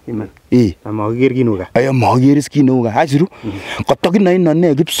nanyu amager kinuga mageris kinuga asiru kotokinaiно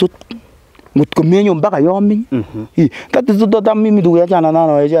ne kipsut ngot komenyo mpaka yomi tati to tam mimi tu ya jana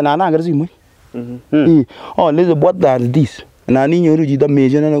nano ya nana ngersi mo leze what are this nani nyoru jida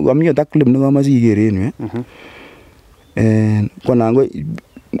meje na amyo ta clip no ma si gere en konango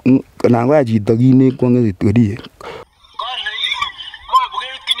ya jida gine ko ngi todi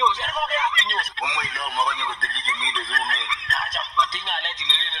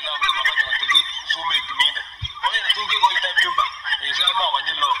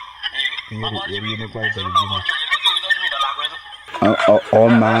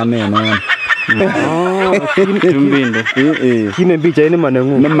mane no Chumbindo kine picha ini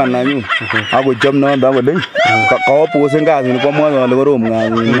mananyu ako jom no da ko den ka pose ngazi ko mo le korom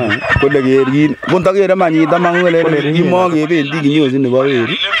ngazi na ko le gerin kun ta gere manyi da mangole ki mo ge bendi kinyozi ne ba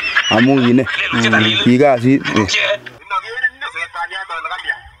eri amu gine ki gazi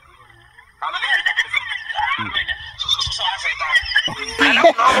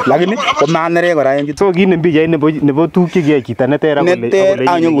Lakini komanere kora en So kinem pichait nebo tuguk chekiyoe chito neter ak neter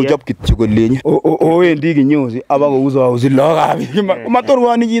anyo kochop kityo kolenye owendi kinyosi abakousosi lagokab biik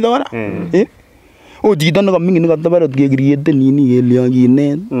komatorwoni chito kora. O chito nekamingin nekatabarot kekrieten nini kelyon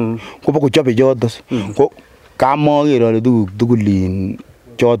kinet kobo kochobe chotos ko kamaker ale tuguk tugul in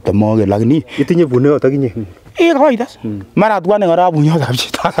choto maker lakini itinye buneot akinye. Kaitas mara twane kora bunyotab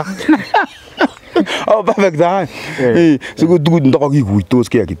chito. Oh perfect time. Siko tuguk ndakakikuitos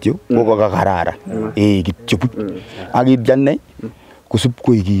kea kityo ko kakararan. Kityo buch. Akitya ne kosup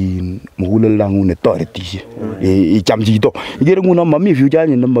koik muguleldangung netoretishe. Icham chito. Ikere nguno mami future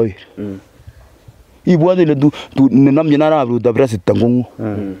any nemawir. Ibwate ile tu nenamjin arap Ruto president kongo.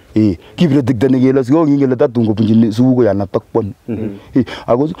 Kipredikteni kele siko kingele tatun kobunjin suko yana takpon.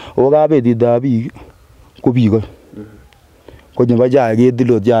 Ako kabetitab biik ko biik. Ko nyeba jae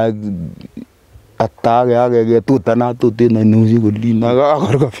ketilot jae atage age tutana tutina nusi kolina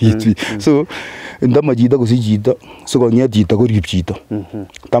akor ko fit. So ndama chito kosich chito sikonget chito korib chito.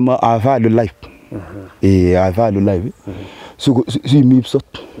 Tama I value life. I value life. So si mipsot.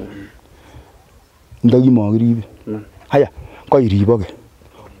 Ndakimokiribe. Haya koiriboke.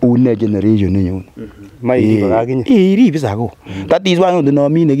 Une generation nenyon. Mairibo akinye. Iribe sako. That is why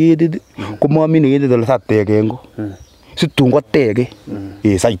ndinamine ketit komamine ketit ole satekengo. Situn koteke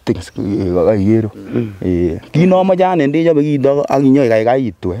sightings kakero kinamache ane ndechobe kito akinyoe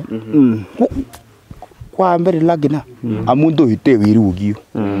kaikaitu I'm very lucky na amun toite wiru kiyo.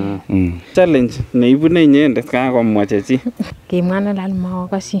 Challenge neibune inyendet kakomwa chechi. Kimwa nelal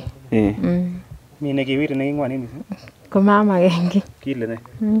makokasyi. Mi nekiwir nekingwan ini. Komama kengi. Kile ne.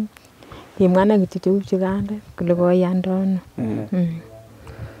 Kimwa ne kityo tuguk chekande kole koyandono.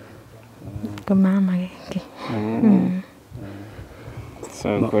 Komama kengi.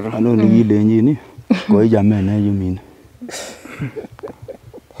 Ano nikilenjini koichamene chumine.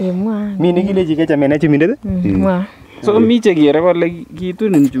 Mi nekilechi kechamene chumindet? So mi chekere kole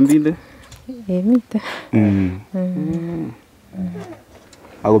kitunin chumbindet. Mite.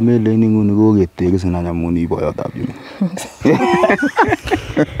 Ako meleini nguni koketekisen amun iboyotab chumin.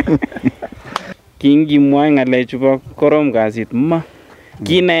 Kingimwa ngalechu bo korom kasit ma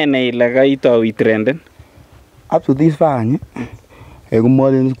kinene ile kaitou itrenden. Up to this fine.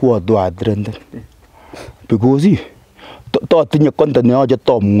 Komalen kwatu atrenden. Because tinye content neyoche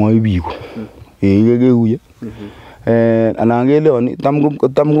tomwoi biik. Kekuye. Anan keleoni tam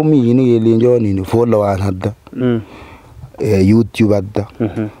komi kit nekelenjoni followers ata. YouTube ata.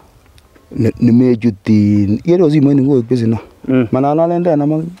 Nemechutin ikere simoit ngoik besino. Mananalen tena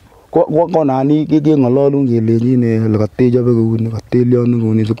mak konani keng'ololun kelenjin ele katechobe kouni katelion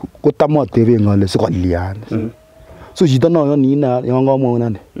kouni kotam ateben ng'ole sikolyan. So chito noyoni ina yon kamwaun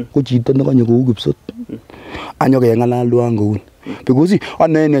ane ko chito nekanyo kou kipsot anyo keng'alal tuan kouni because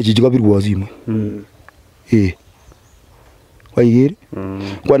anae ne chichi kabirwo simoit. Kaikere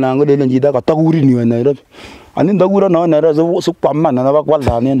ko anan kolelen chito katakurin iwe Nairobi ani ndakuro no Nairobi sikwaman ana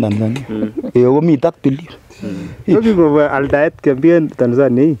bakwaldan en Tanzania. Komi taktilio. Kokikoba aldaet campaign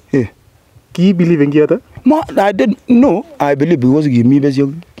Tanzania. Ki believe en kiyoto? I didn't know. I believe because kimi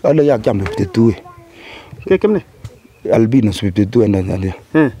besyo ale yakyam 52. Kemne? Albinos 52 en Tanzania.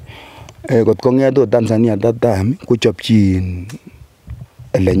 Kot kong'eto Tanzania that time kochopchin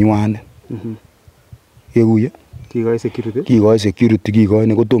elenywan. Kekuye? Kikoi security? Kikoi security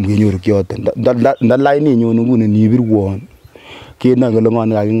kikoi kotom kenyoru kioton. Nda line nyun nguni nibirwon. Kena kole ng'o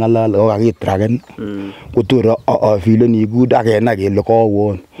nekaking'alal o kakitraken. Kotor afilen good akenai kele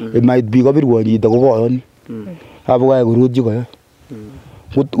kowon. It might be kabirwon chito kokoyoni. Abokoi korutyi koya.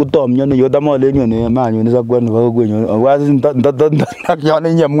 Kotomnyoni yo tamolenyon manyun sakwan nebo kokwenyon awasin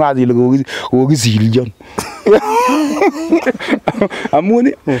ndakyon nyemwa sile kokisiljon.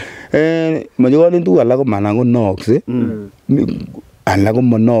 Amun manyokolen tuguk alak komanan konookse. Alak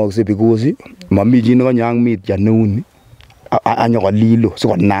komonookse because mami chi nekonyo ak media neuni anyokolilo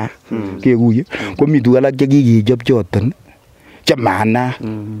sikonaa. Kekuye komi tuguk alak chekikechop choton chemana.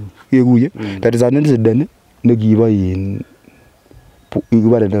 Kekuye that is an incident nekibo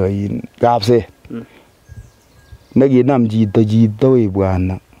ikibare in kapse nekinam chito we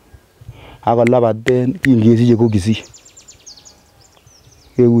bwana akolabaten kingesiche ko Kisii.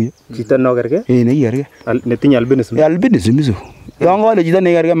 Kekuye chito nokerke? Nekikerke netinye albinism? Albinism iso yon kole chito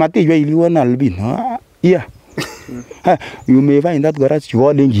nekikerke matichwa iliwon albin. Yeah. You may find that kora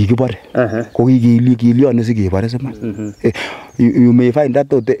chikolen chikibore ko kikilione sikebore sima. You may find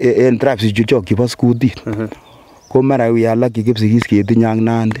that en tribes chuchok chebo skutit ko mara uyalak kipsigis ketinye ak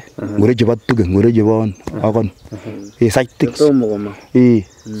Nandi ngore chebo tuge ngore chebo akon sightings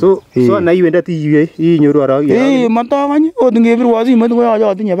so na iwendati inyoru ara matangany ot ngebirwa simoit ko yoche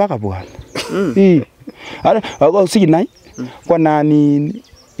atinye baka bwan ara ako sinai ko nani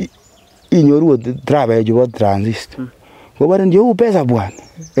inyoru driver chebo transist ko baren ndio pesa bwan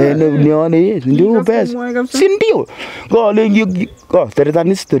nione ndio pesa si ndio ko lengi ko tereta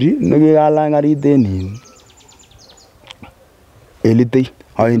history nekikala ngarit en elitei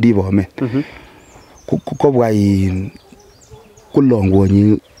aendi bomet kobwa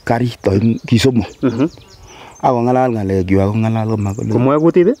kulongwonyi karit kisomo ako ngalal ngalek yu ako ngalal komwa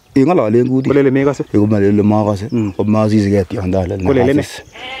kutit ngalolen kutit kolele mekase komalele makase komasisike tiondo ale kolele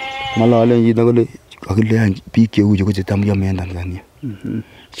ngalolen chito kole kakilean biik cheu chu ko chetam kiame en Tanzania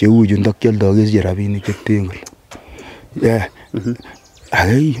cheu chu ndakialdo kesiche rabinik cheten kole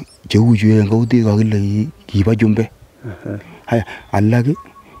ake cheu chu en kutit kakile kibo chumbe haya alak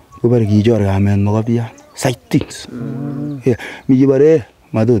kobare kichor kamet mokobiat sightings mi chebare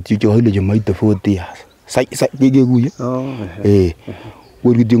matot chu kakile chemaite 40 years kekuye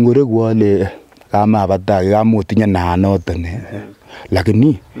kor kityo ngoreku ale kamabata kamotinye naanoton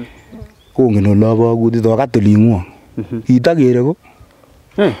lakini kongen olobo kutit okatolingwong kitakere ko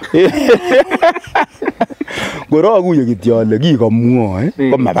korakuye kityo ale kikamwoe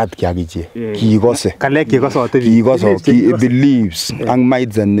komabat kiakiche kikose kalek kikosote beliefs ak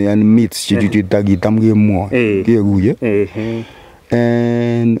mites and myths chuchuta kitam kemwoe kekuye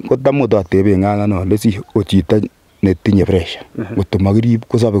kotam ot atebe ngalan ale si ochito netinye pressure ngoto makirib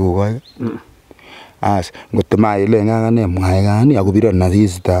kosabe kokoe as ngoto maile ngane mwaekani akobiron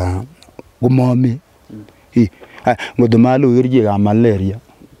asista komame ngoto malu kerchek ab malaria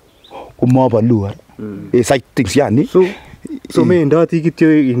komabalu sightings yani so mendoti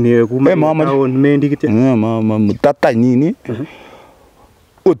kityo ine kumaon mendi kityo tata nini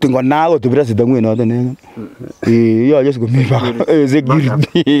utingo na ot president ngwenoto ne yoche komi ba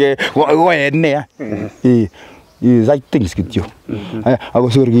security ko ene sightings kityo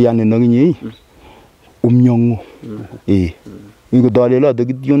ako sor kiyani nokinye umnyongo ngotalelote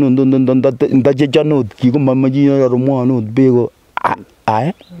kityo ndachechanot kikomamachi romwanot beko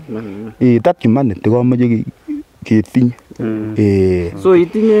that humanity komache ketinye so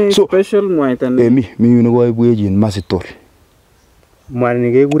itinye special mwaita mi nekoibwechin masitol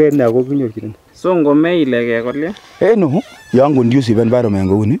mwani kekuren ne ako kinyorchinen so ngome ile kekolya no yon conducive environment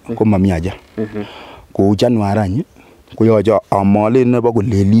kouni komami aja kou January koyoche amalen nebo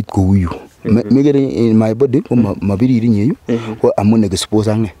kolelit kou yu mekere in my body ko mabiririnye yu ko amun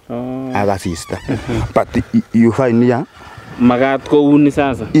expose ane ak asista but you find ya magat kouni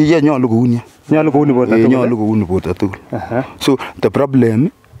sasa nyolu kouni borto tugul so the problem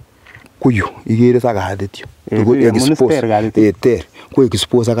ko yu ikere sakadet yu ko expose ter ko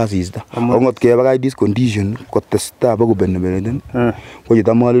expose ak asista ngot kebakach this condition ko testa ba ko benebenen ko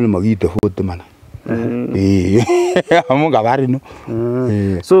chitamale makite 40 man amun kabari no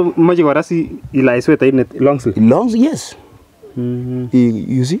so machi kora si ilai sweta in long yes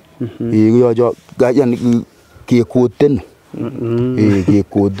you see yo yani kekoten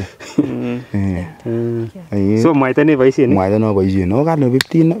kekode so mwaita ne boisien mwaita no boisien no kale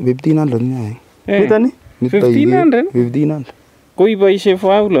 1500 nyai nitani 1500 ko iboisie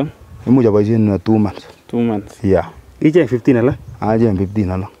for how long imuch aboisien 2 months yeah ije 15 ala aje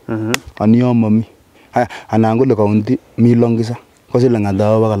 15 ala ani mami anan kole county mi Longisa ko sile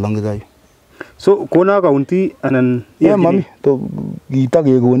ngada ba Longisa yu so kona county anan mami to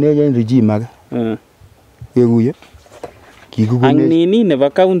kitakekone en regime age kekuye ang nini nebo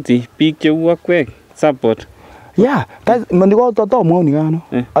county biik cheu akwek support mandiko to mwoni ngano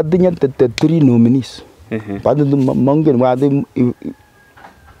atinye 3 nominees but mongen wadi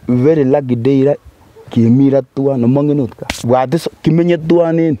very lucky day ra kimira tuwa no mongen utka wadi kimenye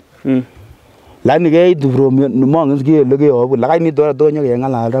tuwa nin lani ke itu from mongen ke lege obu la ni to nyo ke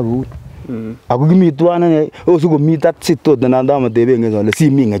ngalala ku ako kimi tuwa ne osu ko mi tat sito na ndama tebe ngezole si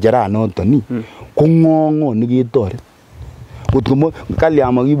mi ngejara no to ni ko ngongo ni ke tore kutko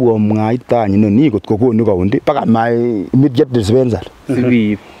kalyama kibwo mwaita nyino ni kutko konu kaundi paka my immediate dispenser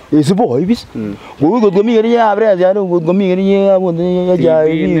sibib isibo ibis go kutko mi gari ya abre ya kutko mi gari ya bonde ya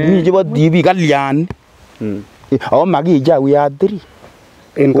mi jibo TV kalyan aw magi ja we are 3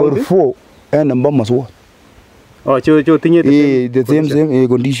 en or 4 en mbama so cho tinye the same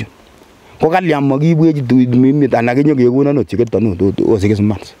condition ko kalyama kibweji mi anakenyo kekuna no chiketo no o 6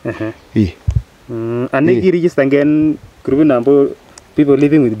 months ane ki register ngen group number people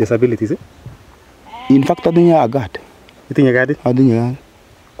living with disabilities in fact atinye agad itinye card atinye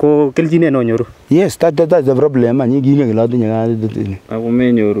ko keljinet nonyoru. Yes, that's the problem. Ani kingen kele atinye katit ini. Ako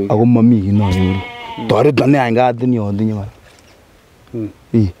menyoru. Ako mami kiy nonyoru. Toreton ne any katit ni atinye kora.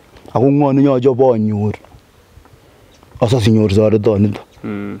 Ako ngo nenyoche bonyor. Asas inyor toretonito.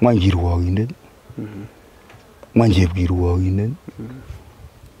 Ngwan kirwogindet. Ngwan chepkirwogindet.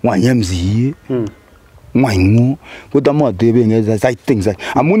 Ngwan MCA. Ngwan ngo kotam ateben ngesa things.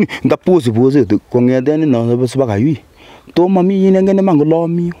 Amun ndapose kongeten no sibaka yui. To mami yin ngen man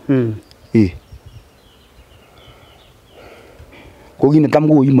kolomi. Ko kit netam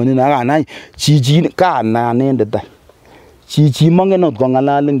koyimoni akanai chichi kananendet any. Chichi mongen ot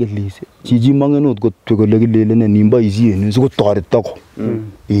kongalal English. Chichi mongen ot kole kilelen nimboisien sikotoretok.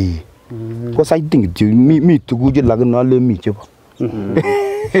 Ko sighting kityo mi tuguk che lakini ale mi chebo.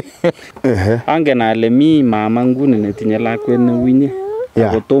 Angen ale mi mama nguni netinye lakwet newinye.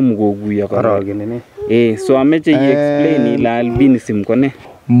 Ako tom kokuyo Korogen. So ameche explain ile albinism ko ne.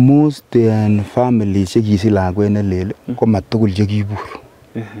 Most families chekisich lakwet ne lel ko matugul chekibur.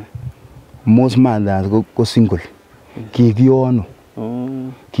 Most mothers ko single. Kikiyono.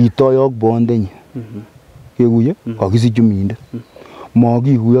 Kitoyo ak bondenyi. Kekuye kakisich chumindet.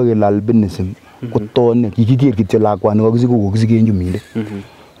 Makikuyo kele albinism kotone kikiker kityo lakwani kakisich kokisiken chumindet.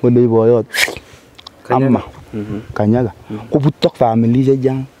 Kole boyot amma kanyaga kobutok families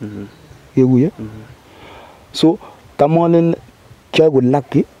chechang. Kekuye. So tamolen kiaku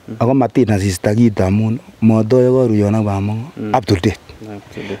lucky ako matin asista kit amun matoyo karuyon ak bamongo up to date.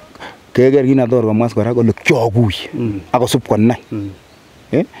 Keker kinator komwas kora kole kiokuye akosub konai.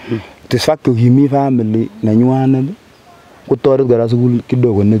 The fact kimi family nenywanet kotoret kora sukul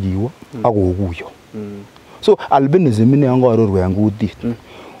kidogo nekiwo akokuyo. So albinism ne angarorwe en kutit.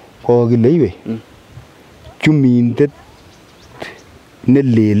 Kokile iwe chumindet ne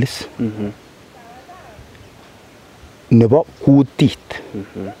lelis nebo kutit.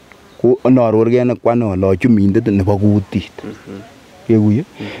 Ko anarorgei ne kwan ale chumindet nebo kutit. Kekuye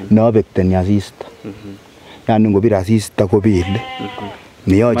nabekteni asista. Yani ngobir asista kobele.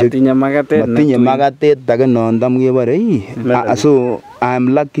 Neyoche matinye makatet age nondam kebore so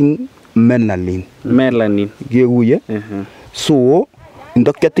I'm lacking melanin. Kekuye. So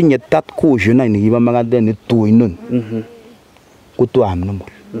ndokyatinye that caution any kiba makatet ni tuinon. Kutu am normal.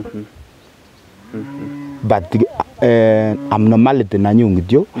 But abnormality nanyun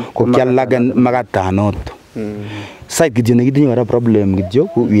kityo ko kyalagen makatanoto. Side kityo nekitinye kora problem kityo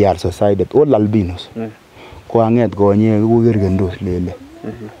we are society all albinos. Ko anget konyek ko kerkendos lele.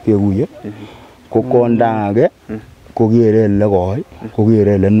 Kekuye. Ko konda age ko kere le koi, ko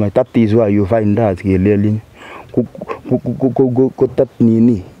kere le nwai. That is why you find that kelelin ko tat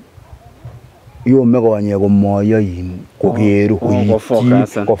nini. Yo me konyek ko moyoin ko keru ko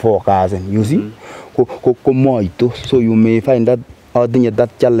focusen. You see? Ko moito. So you may find that atinye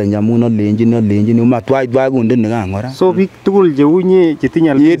that challenge amun alenjin matwai kunde nikan kora. So biik tugul cheunye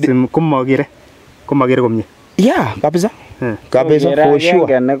chetinye albinism komagere komye. Yeah, kabisa. Kabisa for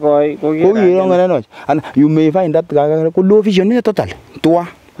sure. And you may find that ko low vision total. Tua.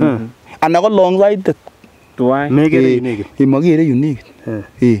 And ko long sighted. Tua. Magere unique.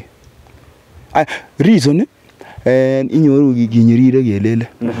 Reason inyoru kinyirire kelele.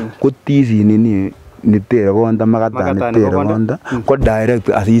 Ko tizi nini nitere konda makata nitere konda ko direct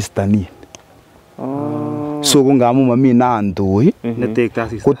assistant. So ko ngamu mami nandoi netekta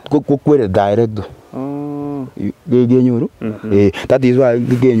assistant. Ko kwere direct. Genyoru. That is why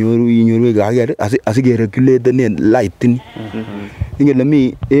genyoru inyoru gager asige regulate ne light ni. Ingele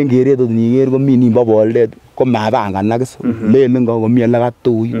mi engere to niger ko mi nimba boldet ko mabanganak lelen ko mi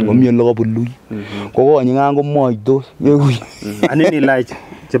lakatui ko mi lakabului. Ko konyi ngan ko moitos. Anini light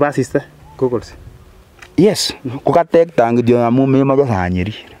cheba assistant goggles. Yes, ko katek tang kityo amu memache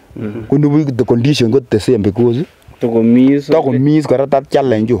sanyeri. Ko the condition got the same because Tokomis kora that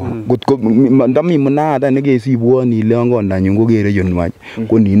challenge gut ko ndami munada nekesibwon ile angondanyun kokere yon mach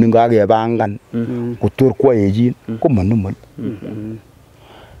ko nini kakebangan kotor kwaechin ko manormal.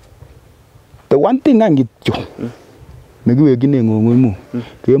 The one thing angityo nekiwekine ngongoi mu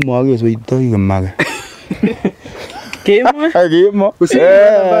kemo kesoitoi kemake. Kemo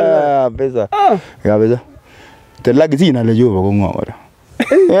pesa kabisa telaki sina le jobo ko ngora.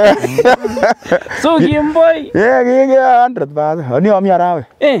 So Kimboy. Yeah, 100%. Ani ami arawe.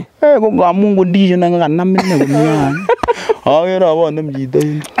 Ko ngamun condition nang kanam ne ko niyan. Agere abon chito.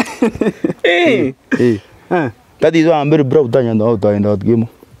 That is why I'm very proud tanya ndo ndot kimo.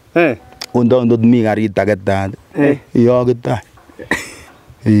 Ndot mi garit agetat. Yo kita.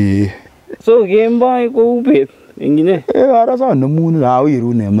 So Kimboy ko ubet ingine. Ara sa namun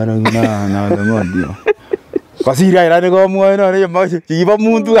awirune mara na ngodio. Kasir ay rani komwoe no ne kibo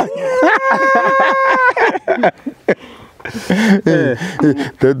muntu.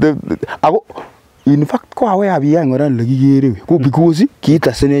 Ako in fact ko awe abi yang ora le kigere ko because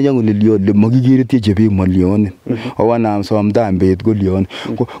kiita sene yang le lion le magigere tie chebe mo lion awana som time bet go lion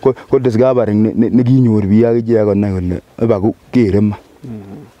ko discovering ne ginyor bi ya je ko na kole ba ko kere ma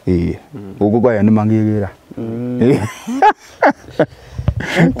ko ko ya ne mangegera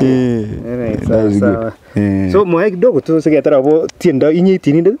So moe kidogo tu siketara bo tiendo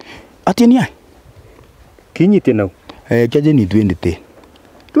inyiti ninde atini ai kinyiti nao kaje ni 2010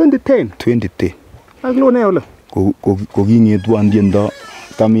 aglo ne ole ko kingetwan tiendo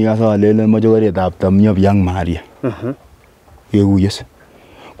tami kasale mo jogoret ab tamyo yang maria yeguyes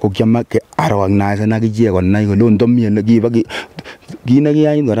ko kiama ke arwang na sana kije kon nai ko lon tomi le ki ba ki na ki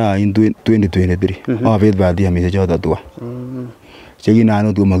ayin kora in 2023 abet ba dia mi se jota twa che ki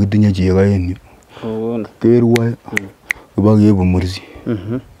nanu tu magitinye che ga en yu kerwa ko ba ge bu mursi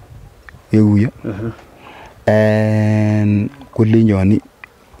yeguye en kulinyoni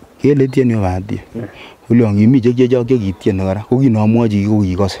kele tieni ba dia kulong imi che jo ke kitien kora ko kinomwochi ko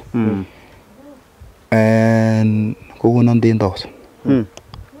kikose en ko konon 10,000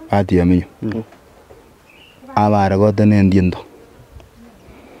 atia mi abare ko tenen tiendo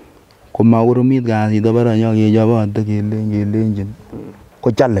ko makurumit kasit abara nyo kechobote kelenjin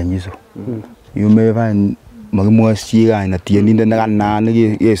ko challenge iso you may find makimwochi kaina tienindet nekanaan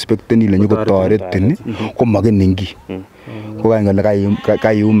ne expecten ile nyoko toretin ko makinin ki ko kain kole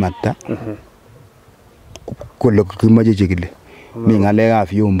kayumata kole kimoche chekile mi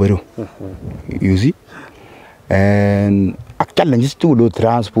ngalekab yombero you see and ak challenges tugul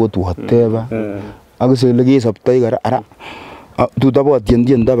transport whatever ak sele kesoptoi kora ara tutabo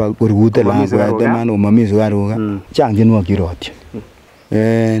tiendo ba kurgute lakwet man mami sukaruk chang tienwogik kirotyo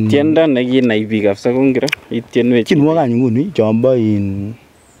tiendo nekinai biik kabisa ko ngiro itienwech tienwogik any nguni chombo in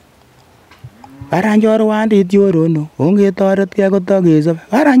Aranjorwandit yorono ongetoretkei kotokesob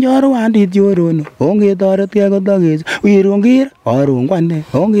Aranjorwandit yorono ongetoretkei kotokesob wirungir arungwane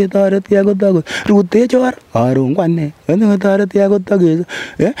ongetoretkei kotokesob rutechor arungwane ongetoretkei kotokesob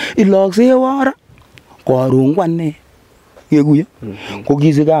iloksewara korungwane kekuye ko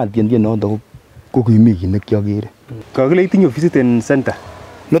kisikat tienoto ko kimi kit nekiagere kakile itinye ofisit en center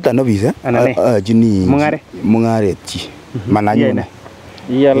noton office ajini mungaret chi mananyune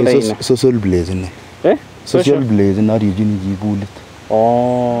social place ne social place ne arijini chi bulit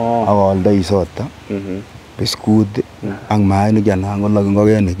akoldoi sota biskut ak mainik anan ko lok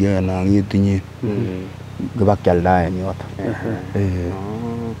ngokenik anan itinye kibakyalda en yoto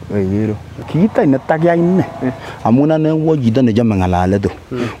Eyero kiita netakya ine amun ane wo chito nechome ngalalet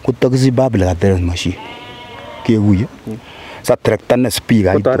kotokisi public address machine kekuye sa tractor ne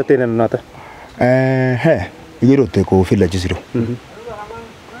speaker ko toreten noto igerote ko village zero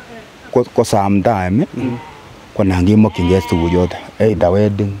ko sometime ko nangi mokyingei tuguchoto either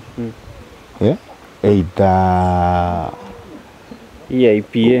wedding either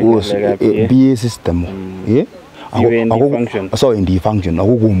PA system ako indi function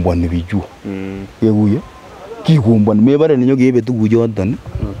ako kombwani bichu kekuye kikombwani mebare nenyo kebe tuguchoton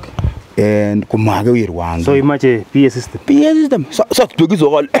and komakewirwan so imache PA system so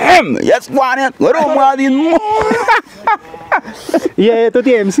tukisokol yes kwanet ngoromwatin mo yeah to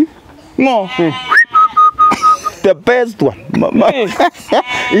TMC ngo the best one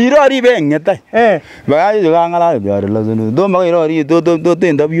irori beng ngetai bagay jo ngala byare lazunu do mag irori do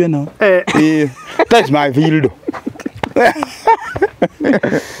interview no that's my field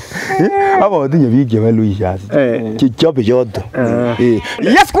abo tinye biik chebo Luisias chichobe choto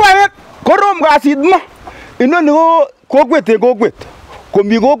yes kwanet korom kasit mo inoni ko kokwet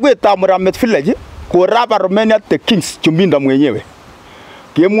komi kokwet ab Muramet village ko rap Armenia the Kings Chumbindo mwenyewe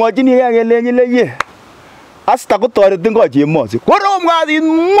kemwochini kelenji le ye asta kotoretin ko chemosi korom kasit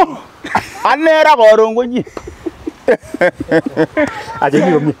mo anera koron konyi aje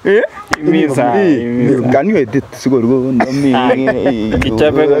komye misa can you edit sigor go mi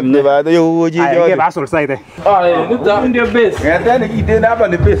kichabe komye baada yo ji ke basol site ndio ndio base ngata nikitenda hapa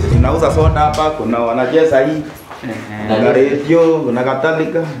ni base nauza soda hapa kuna wanacheza hii kuna radio kuna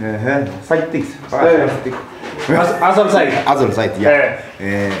Catholica site Asol site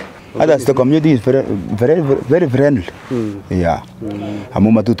yeah others the community is very friendly yeah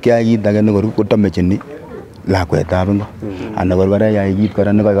amu matut kya kit age ne kotomecheni lakwetab ngo ana korbara yai kit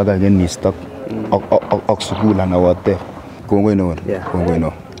kora ne kakakeni stock ak sukul ana wote kongoi no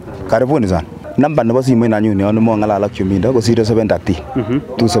karibuni sana. Number nebo simoit nanyun yon mo ngalal ak Chumbindo ko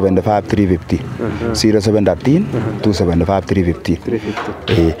 0713 275 350 0713 275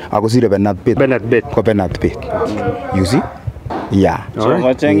 350 ako sire Bernard Bet ko Bernard Bet you see yeah so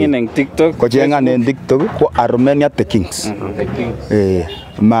kochengin eng TikTok kochengan en TikTok ko Armania the Kings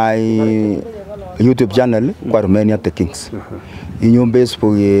my YouTube channel ko Armania the Kings inyum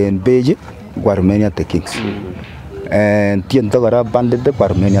Facebook en page ko Armania the Kings and tiento kora bandit ko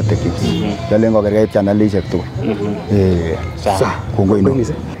Armania the Kings yalen ko kerkeit channelishek tu kongoi no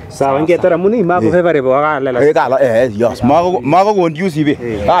sawa ngetara muni mako favorite bo kala kala yes mako confuse ibe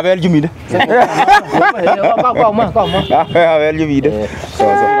abel Chumbindo abel Chumbindo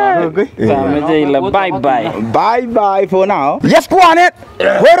bye bye for now yes go on it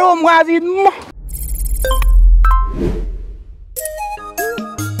we're home guys